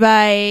designed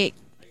by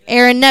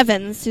Aaron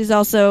Nevins, who's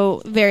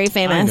also very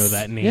famous. I know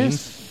that name.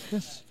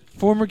 Yes.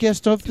 Former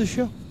guest of the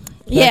show.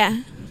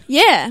 Yeah.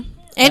 Andrew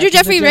in the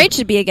Jeffrey day. Wright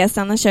should be a guest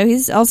on the show.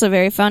 He's also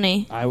very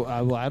funny. I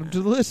will add him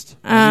to the list.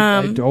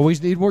 I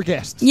always need more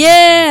guests.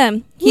 Yeah,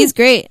 he's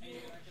great.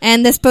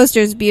 And this poster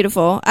is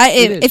beautiful.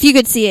 It is. If you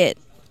could see it,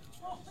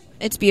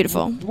 it's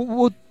beautiful.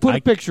 We'll put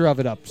a picture of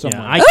it up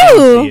somewhere. Yeah, I can't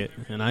Ooh. see it,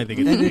 and I think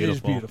it's and beautiful. it is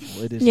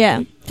beautiful. It is. Yeah,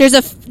 indeed.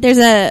 there's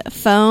a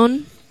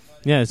phone.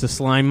 Yeah, it's a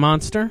slime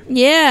monster.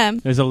 Yeah,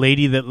 There's a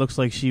lady that looks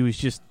like she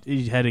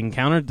had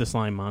encountered the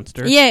slime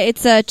monster. yeah.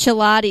 It's a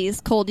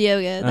Pilates cold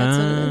yoga. That's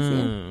what it is.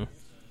 Yeah. Ah.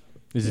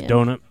 Is it Yeah.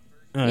 donut?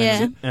 Yeah.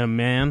 Is it a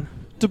man?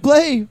 To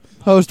play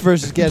host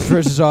versus guest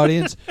versus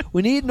audience,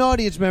 we need an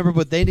audience member,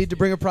 but they need to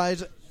bring a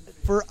prize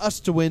for us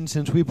to win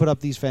since we put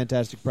up these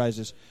fantastic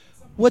prizes.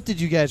 What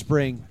did you guys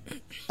bring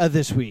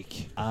this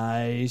week?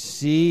 I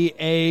see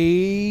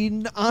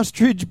an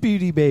ostrich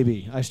beanie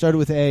baby. I started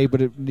with A, but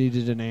it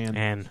needed an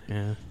and.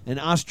 Yeah. An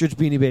ostrich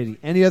beanie baby.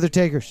 Any other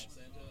takers?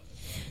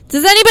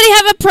 Does anybody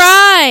have a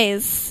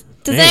prize?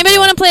 Does There you anybody go.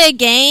 want to play a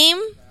game?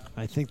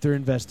 I think they're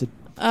invested.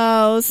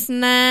 Oh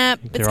snap!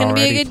 It's They're going to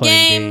be a already good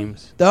playing game.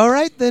 games. All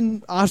right,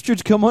 then,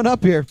 ostrich, come on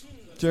up here.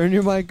 Turn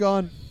your mic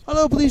on.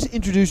 Hello, please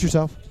introduce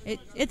yourself.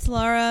 It's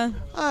Laura.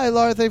 Hi,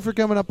 Laura. Thanks for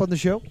coming up on the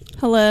show.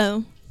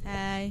 Hello.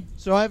 Hi.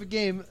 So I have a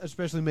game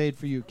especially made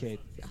for you, Kate.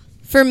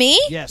 For me?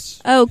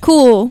 Yes. Oh,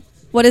 cool.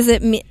 What is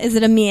it? Is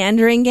it a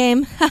meandering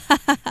game?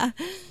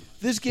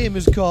 This game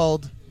is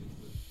called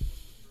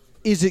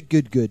Is It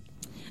Good Good?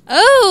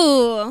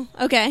 Oh,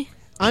 okay.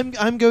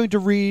 I'm going to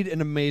read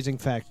an amazing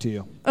fact to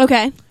you.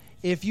 Okay.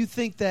 If you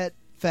think that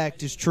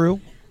fact is true,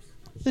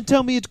 then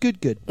tell me it's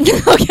good good.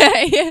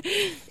 Okay.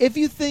 If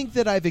you think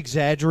that I've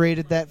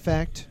exaggerated that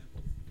fact,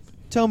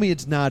 tell me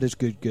it's not as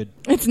good good.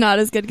 It's not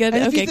as good. And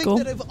if Okay, you think cool.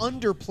 that I've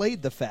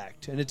underplayed the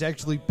fact and it's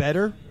actually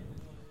better,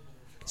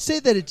 say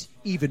that it's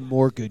even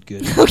more good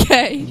good.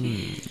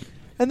 Okay.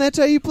 And that's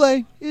how you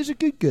play Is It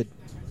Good Good.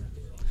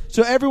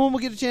 So everyone will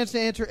get a chance to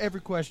answer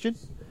every question.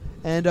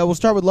 And we'll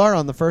start with Laura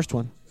on the first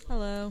one.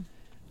 Hello.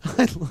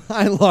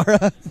 Hi,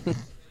 Laura.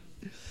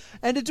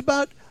 And it's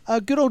about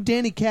good old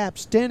Danny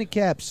Capps. Danny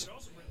Capps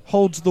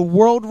holds the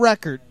world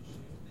record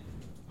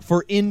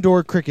for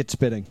indoor cricket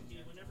spitting.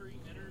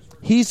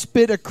 He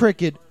spit a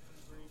cricket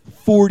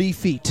 40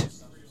 feet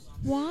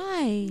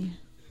Why?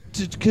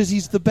 because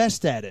he's the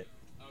best at it.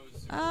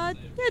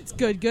 It's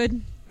good.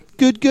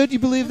 Good, good. You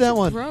believe that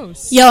one?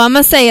 Gross. Yo, I'm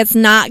going to say it's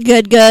not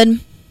good.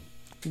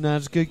 Not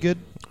as good, good.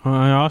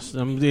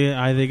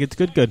 I think it's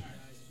good.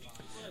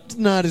 It's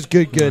not as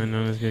good, I good.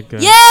 know it's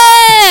good. Yeah!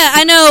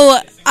 I know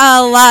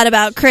a lot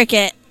about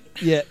cricket.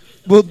 Yeah.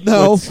 Well,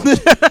 no.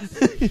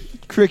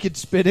 Cricket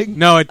spitting.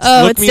 No, it's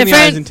Oh, look it's me in the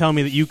different? eyes and tell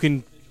me that you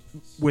can,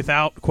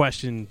 without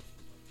question,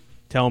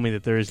 tell me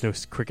that there is no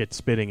cricket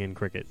spitting in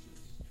cricket.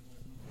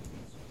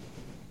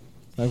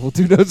 I will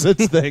do no such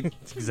thing.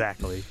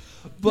 Exactly.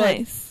 But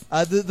Nice.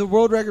 the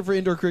world record for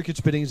indoor cricket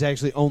spitting is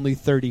actually only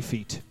 30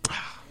 feet.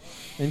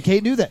 And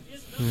Kate knew that.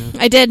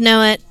 I did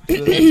know it.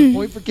 So that's a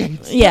point for Kate.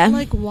 Yeah.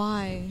 Like,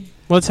 why?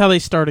 Well, that's how they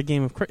start a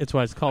game of cricket. That's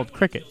why it's called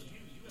cricket.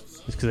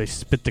 It's because they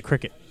spit the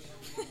cricket.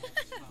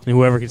 And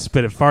whoever can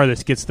spit it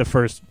farthest gets the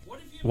first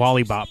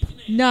wally bop.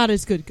 Not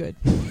as good. I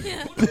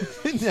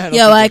don't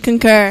Yo, I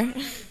think concur.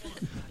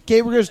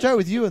 Kate, we're going to start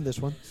with you on this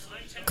one.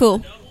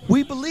 Cool.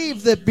 We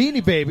believe that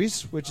Beanie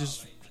Babies, which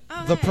is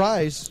the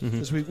prize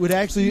this week, would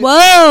actually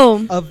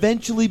Whoa.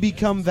 eventually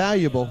become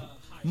valuable.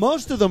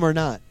 Most of them are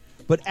not.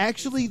 But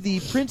actually, the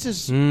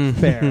Princess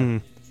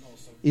Bear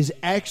is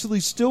actually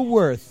still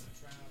worth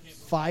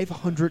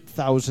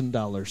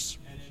 $500,000.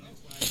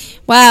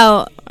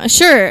 Wow.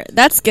 Sure.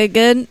 That's good.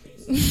 Wait,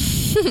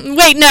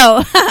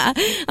 no.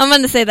 I'm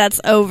going to say that's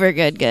over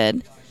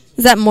good.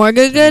 Is that more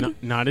good?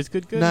 Not as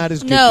good. Not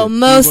as good. No,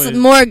 good.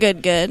 more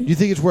good. You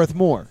think it's worth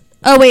more?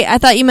 Oh, wait. I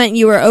thought you meant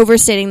you were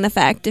overstating the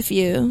fact if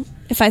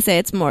I say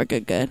it's more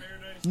good.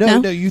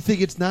 No, you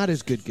think it's not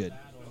as good.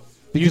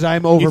 Because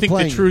I'm overplaying. You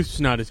think the truth's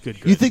not as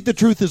good. You think the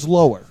truth is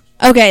lower.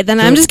 Okay, then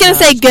So I'm just it's going to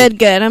not say as good.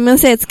 good. I'm going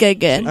to say it's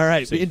good. All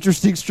right,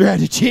 interesting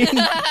strategy.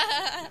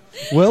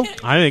 Will?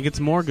 I think it's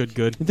more good.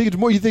 You think it's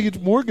more? You think it's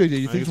more good?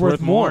 You think it's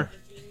worth more?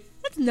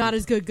 That's not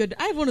as good.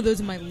 I have one of those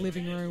in my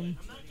living room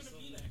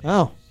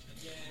Oh.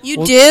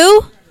 You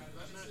do?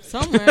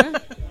 somewhere.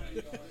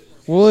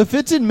 Well, if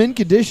it's in mint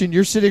condition,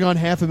 you're sitting on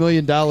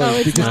 $500,000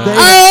 it's because not. they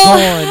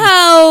have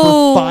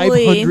gone for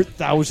holy.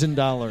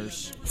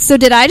 $500,000. So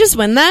did I just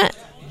win that?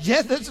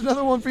 Yeah, that's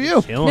another one for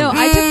you. Killing No, it.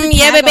 I took the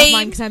yeah, tag baby. off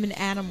mine because I'm an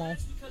animal.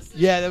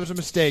 Yeah, that was a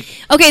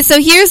mistake. Okay, so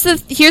here's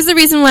the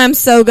reason why I'm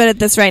so good at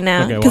this right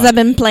now. Okay, Because why? I've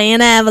been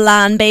playing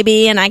Avalon,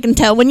 baby, and I can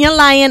tell when you're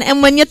lying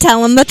and when you're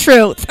telling the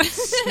truth.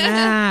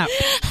 Snap.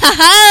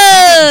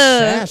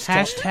 Ha-ha!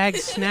 Hashtag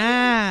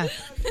snap.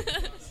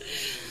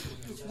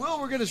 Well,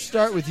 we're going to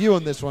start with you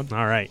on this one.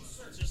 All right.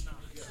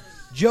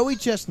 Joey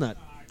Chestnut,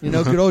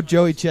 good old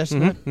Joey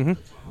Chestnut,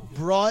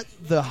 brought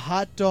the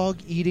hot dog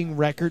eating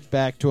record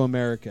back to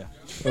America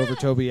over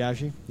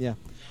Tobayashi. Yeah.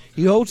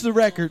 He holds the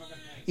record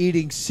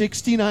eating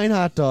 69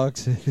 hot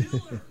dogs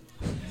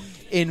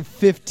in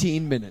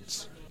 15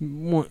 minutes.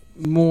 More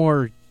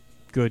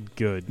good.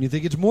 You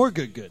think it's more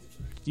good?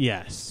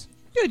 Yes.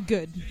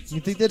 Good. You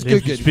think that's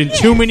There's good? been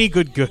too many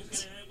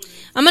goods.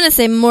 I'm going to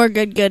say more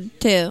good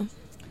too.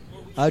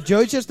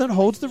 Joey Chestnut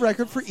holds the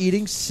record for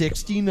eating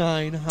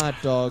 69 hot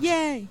dogs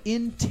Yay.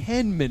 in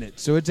 10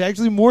 minutes. So it's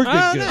actually more good.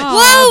 nice.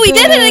 Whoa, we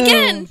did it boo.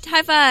 again.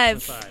 High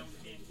five.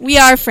 We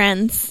are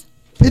friends.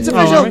 It's Oh,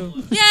 are official.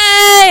 we?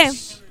 Yay!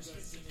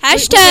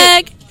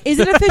 Hashtag. Is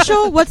it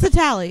official? What's the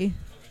tally?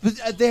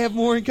 But, they have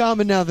more in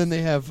common now than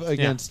they have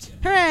against.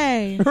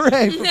 Hooray.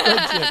 Hooray for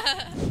friendship.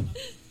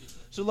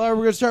 So, Laura,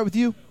 we're going to start with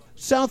you.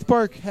 South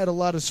Park had a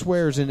lot of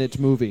swears in its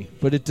movie,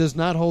 but it does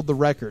not hold the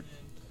record.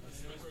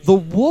 The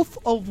Wolf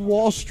of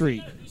Wall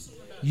Street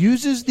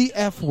uses the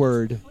F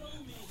word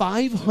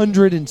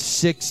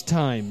 506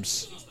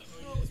 times.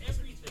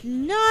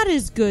 Not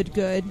as good.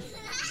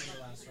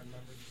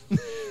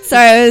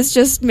 Sorry, I was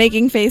just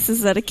making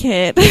faces at a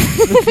kid.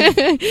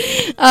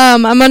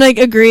 I'm going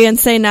to agree and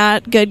say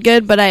not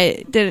good, but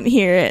I didn't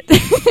hear it.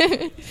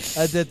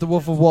 That the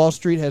Wolf of Wall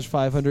Street has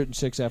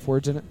 506 F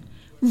words in it.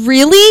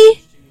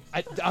 Really?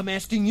 I'm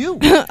asking you.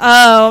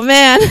 Oh,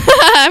 man.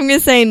 I'm going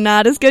to say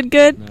not as good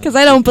because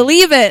I don't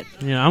believe it.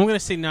 Yeah, I'm gonna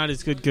say not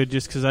as good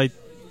just because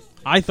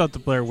I thought the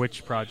Blair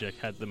Witch Project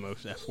had the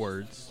most F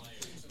words.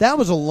 That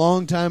was a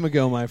long time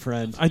ago, my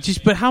friend.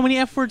 But how many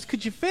F words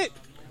could you fit?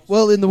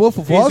 Well, in the Wolf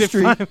of Wall Is it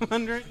Street,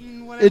 500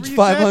 and whatever it's you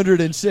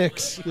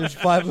 506. There's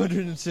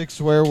 506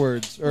 swear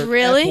words or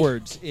Really? F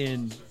words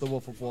in the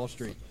Wolf of Wall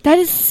Street. That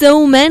is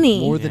so many.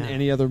 More than Yeah.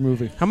 any other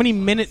movie. said? How many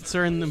minutes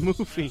are in the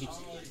movie?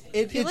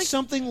 It's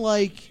something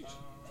like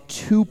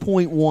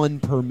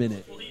 2.1 per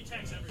minute.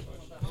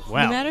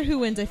 Wow. No matter who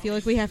wins, I feel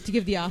like we have to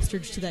give the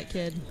ostrich to that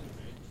kid.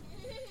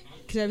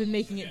 Because I've been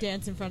making it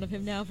dance in front of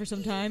him now for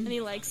some time. And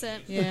he likes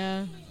it.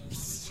 Yeah.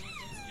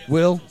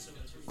 Will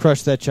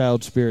crush that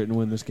child's spirit and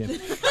win this game.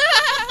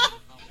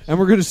 And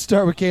we're going to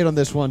start with Kate on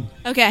this one.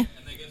 Okay.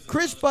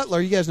 Chris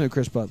Butler, you guys know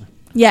Chris Butler.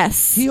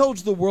 Yes. He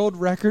holds the world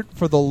record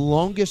for the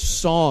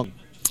longest song.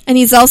 And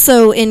he's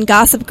also in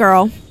Gossip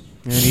Girl.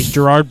 And he's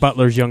Gerard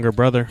Butler's younger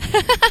brother.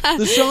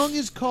 The song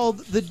is called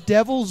The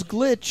Devil's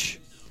Glitch,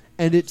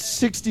 and it's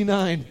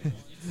 69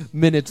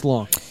 minutes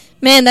long.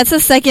 Man, that's the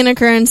second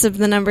occurrence of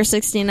the number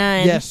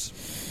 69.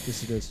 Yes.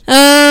 Yes, it is.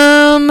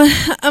 I'm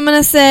going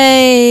to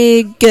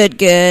say good.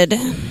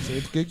 So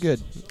it's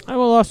good. I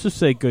will also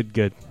say good.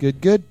 Good.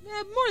 Yeah,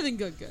 more than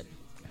good.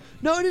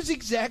 No, it is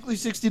exactly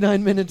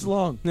 69 minutes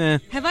long. Nah.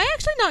 Have I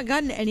actually not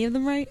gotten any of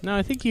them right? No,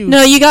 I think you...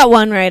 No, you got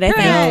one right, I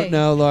think. Hooray.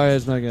 No,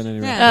 Laura's not getting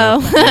any right. Yeah.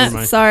 Never Oh,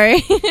 mind.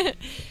 sorry.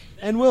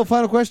 And Will,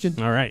 final question.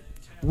 All right.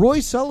 Roy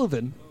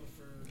Sullivan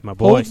My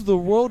boy. holds the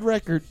world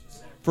record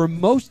for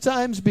most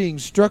times being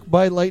struck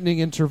by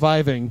lightning and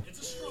surviving.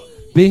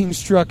 Being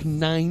struck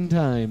 9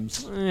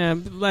 times. Yeah,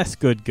 less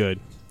good.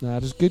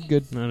 Not as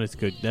good. Not as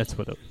good. That's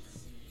what...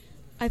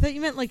 I thought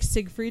you meant like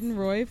Siegfried and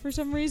Roy for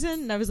some reason.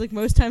 And I was like,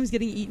 most times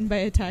getting eaten by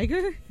a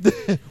tiger.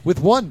 With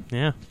one.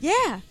 Yeah.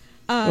 Yeah.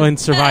 And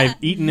survive.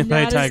 Eaten by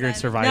a not tiger as-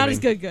 and surviving. Not as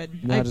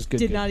good. Not I as good.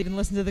 did not even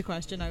listen to the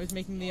question. I was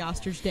making the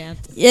ostrich dance.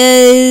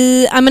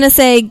 I'm going to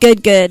say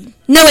good.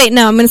 No, wait,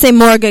 no. I'm going to say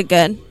more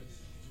good.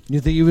 You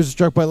think he was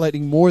struck by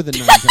lightning more than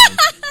 9 times?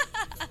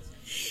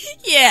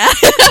 Yeah.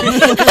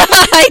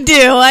 I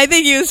do. I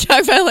think he was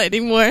struck by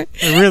lightning more.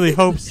 I really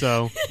hope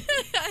so.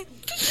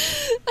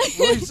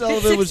 Willie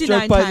Sullivan was 69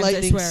 struck by times, I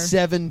lightning swear.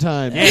 7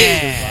 times.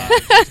 Yeah.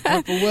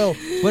 Good for Will.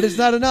 But it's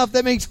not enough.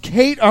 That makes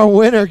Kate our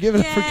winner. Give it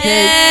up for Kate.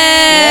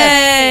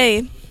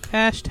 Yay!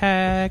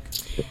 Hashtag.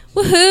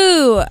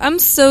 Woohoo! I'm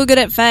so good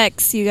at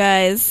facts, you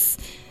guys.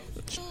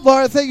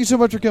 Laura, thank you so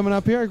much for coming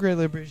up here. I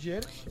greatly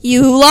appreciate it.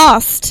 You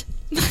lost.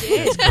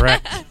 That's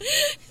correct.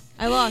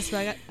 I lost,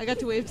 but I got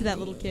to wave to that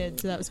little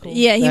kid, so that was cool.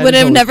 Yeah, he That would is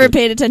have always never good.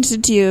 paid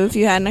attention to you if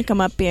you hadn't come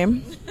up here.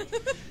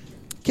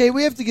 Kate,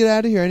 we have to get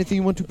out of here. Anything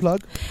you want to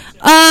plug?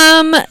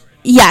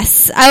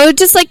 Yes, I would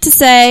just like to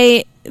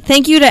say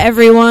thank you to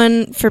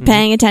everyone for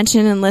paying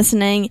attention and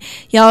listening.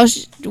 Y'all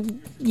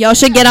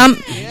should get on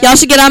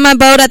my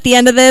boat at the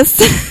end of this.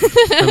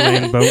 Her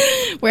land boat.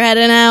 We're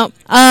heading out.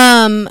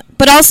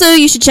 But also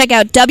you should check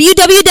out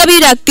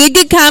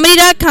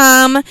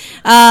www.goodgoodcomedy.com.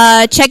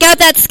 Check out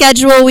that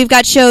schedule. We've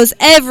got shows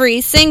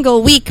every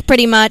single week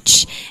pretty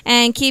much,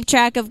 and keep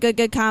track of Good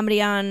Good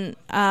Comedy on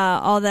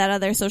all that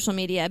other social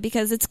media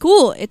because it's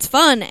cool, it's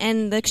fun,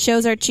 and the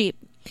shows are cheap.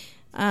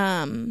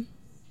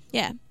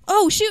 Yeah.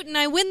 Oh, shoot, and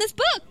I win this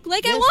book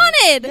like I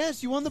wanted.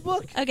 Yes, you won the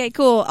book. Okay,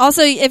 cool.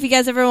 Also, if you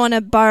guys ever want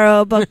to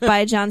borrow a book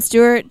by Jon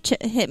Stewart,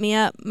 hit me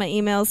up. My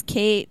email's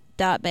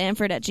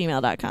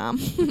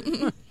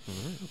kate.bamford@gmail.com.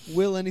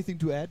 Will, anything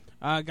to add?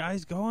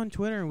 Guys, go on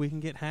Twitter and we can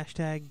get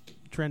hashtag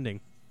trending.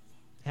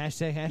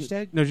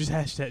 Hashtag? No, just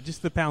hashtag.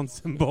 Just the pound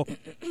symbol.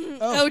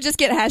 Oh, just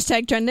get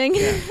hashtag trending.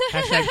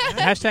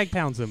 Hashtag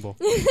pound symbol.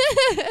 All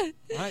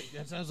right,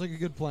 that sounds like a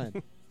good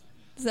plan.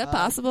 Is that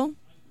possible?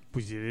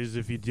 Which it is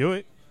if you do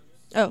it.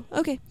 Oh,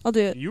 okay. I'll do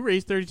it. You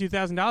raised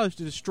 $32,000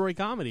 to destroy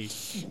comedy.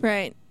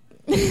 Right.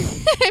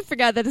 I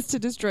forgot that it's to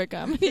destroy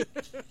comedy.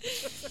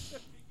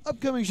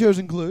 Upcoming shows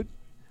include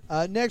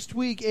next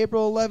week,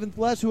 April 11th,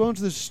 Les, who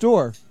owns this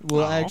store,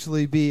 will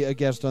actually be a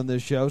guest on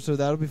this show, so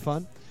that'll be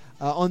fun.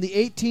 On the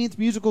 18th,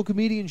 musical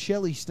comedian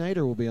Shelley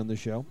Snyder will be on the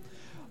show.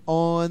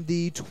 On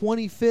the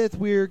 25th,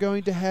 we're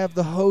going to have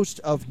the host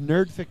of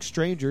Nerdfic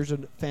Strangers, a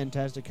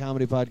fantastic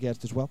comedy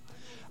podcast as well.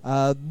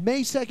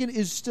 May 2nd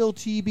is still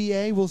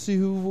TBA. We'll see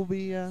who will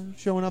be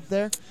showing up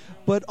there.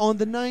 But on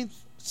the 9th,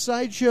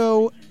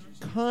 Sideshow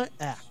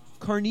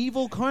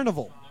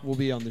Carnival will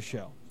be on the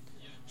show.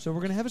 So we're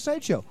going to have a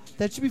sideshow.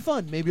 That should be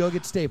fun. Maybe I'll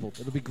get stapled.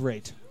 It'll be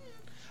great.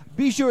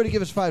 Be sure to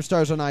give us 5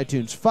 stars on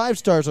iTunes, 5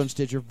 stars on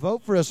Stitcher.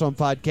 Vote for us on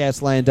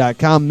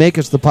podcastland.com. Make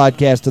us the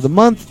podcast of the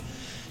month.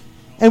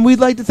 And we'd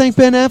like to thank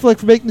Ben Affleck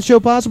for making the show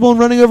possible and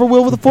running over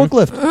Will with a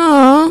forklift.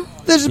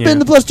 Aww. This has been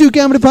the Plus 2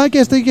 Comedy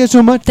Podcast. Thank you guys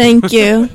so much. Thank you.